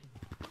yeah.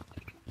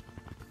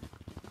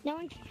 No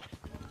one.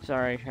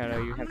 Sorry,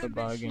 Shadow, you have a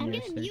bug in your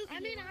system. I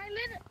mean,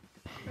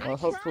 Well,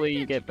 hopefully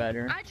you get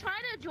better. I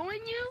tried to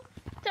join you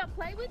to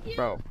play with you,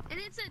 Bro, and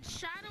it said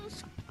Shadow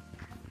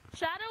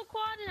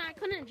Quad, and I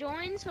couldn't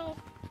join, so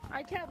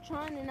I kept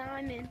trying, and now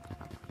I'm in.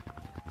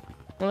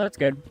 Well, that's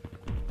good.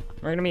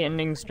 We're gonna be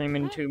ending stream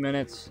in 2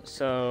 minutes,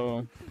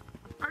 so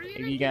Are you if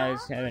gonna you get guys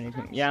off? have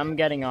anything, yeah, I'm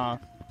getting off.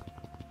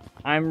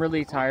 I'm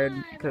really tired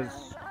because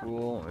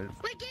school is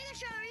Wait,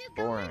 Gigashow, are you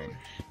going? boring.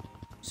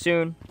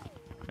 Soon,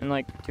 in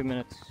like 2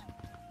 minutes.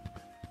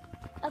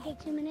 Okay,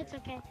 2 minutes,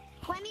 okay.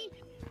 20.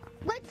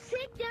 Let's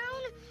sit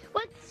down.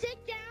 Let's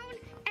sit down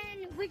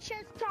and we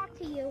just talk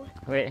to you.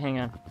 Wait, hang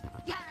on.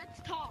 Yeah,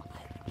 let's talk.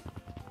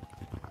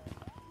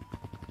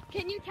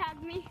 Can you tag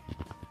me?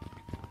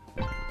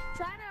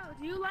 Shadow,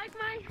 do you like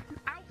my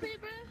outfit,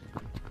 bro?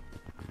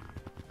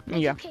 It's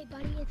Yeah. okay,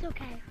 buddy. It's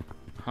okay.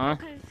 Huh?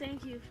 Okay,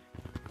 thank you.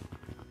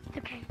 It's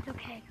okay. It's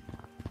okay.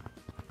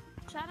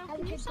 Shadow, Have a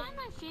can you good sign day.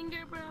 my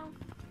finger, bro?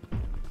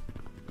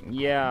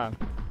 Yeah.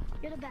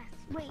 You're the best.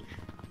 Wait,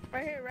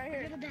 Right here, right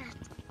you're the best.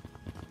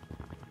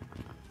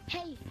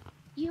 Hey,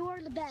 you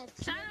are the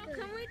best. Shadow,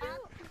 can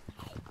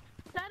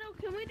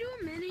we do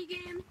a mini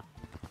game?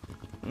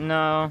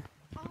 No,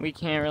 we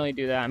can't really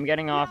do that. I'm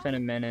getting off in a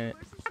minute.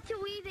 Have to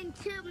leave in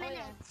 2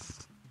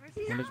 minutes.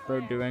 What is bro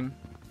doing?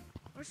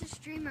 Where's the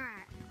streamer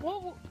at?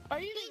 Whoa, are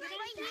you He's gonna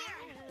right get here.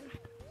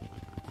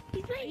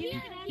 He's right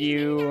here.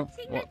 You,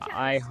 well,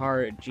 I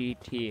heart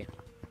GT.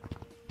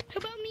 Who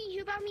about me?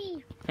 Who about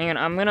me? Hang on,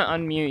 I'm gonna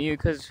unmute you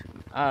because,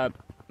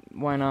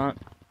 why not?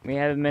 We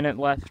have a minute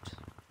left.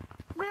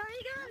 Where are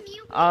you gonna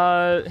mute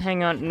me?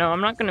 Hang on. No,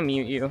 I'm not gonna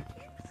mute you.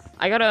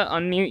 I gotta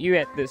unmute you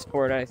at this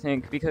board, I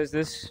think, because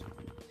this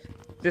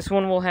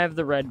one will have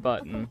the red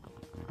button.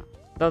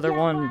 The other Yeah, but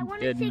I one wanna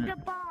say didn't.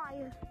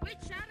 goodbye. Wait,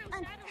 Shadow,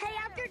 Hey,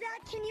 after that,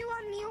 can you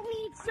unmute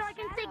me so I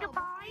can say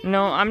goodbye?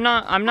 No, I'm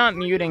not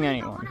muting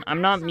anyone.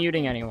 I'm not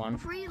muting anyone.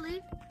 Before you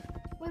leave.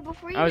 Wait,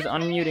 before you I was leave.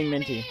 unmuting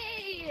Minty.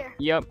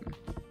 Yep.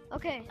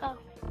 Okay. Oh.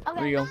 Okay.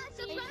 There you go.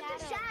 Subscribe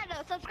to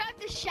Shadow. Subscribe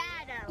to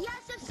Shadow. Yeah,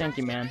 subscribe. Thank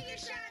you, man. Subscribe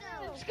to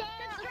Shadow.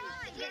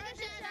 Subscribe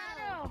to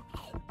Shadow.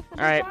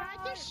 Alright.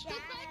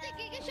 Subscribe to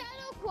Giga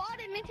Shadow Quad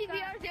and Minty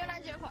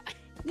VR0904.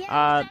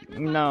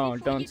 No,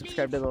 don't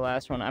subscribe to the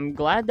last one. I'm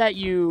glad that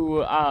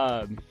you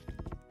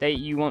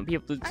want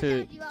people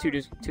to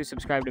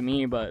subscribe to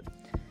me, but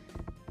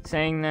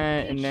saying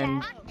that and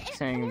then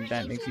saying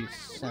that makes you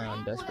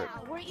sound desperate.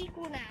 We're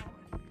equal now.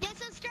 Yeah,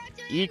 subscribe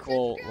to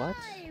Equal? What?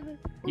 Subscribe.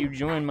 You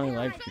joined my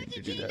live stream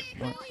to do that.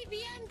 What?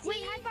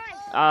 Wait,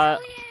 high five.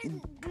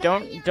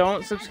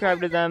 Don't subscribe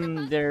to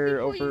them.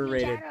 They're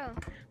overrated.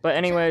 But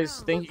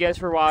anyways, thank you guys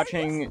for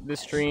watching the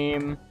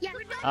stream.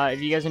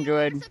 If you guys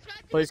enjoyed,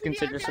 please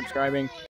consider subscribing.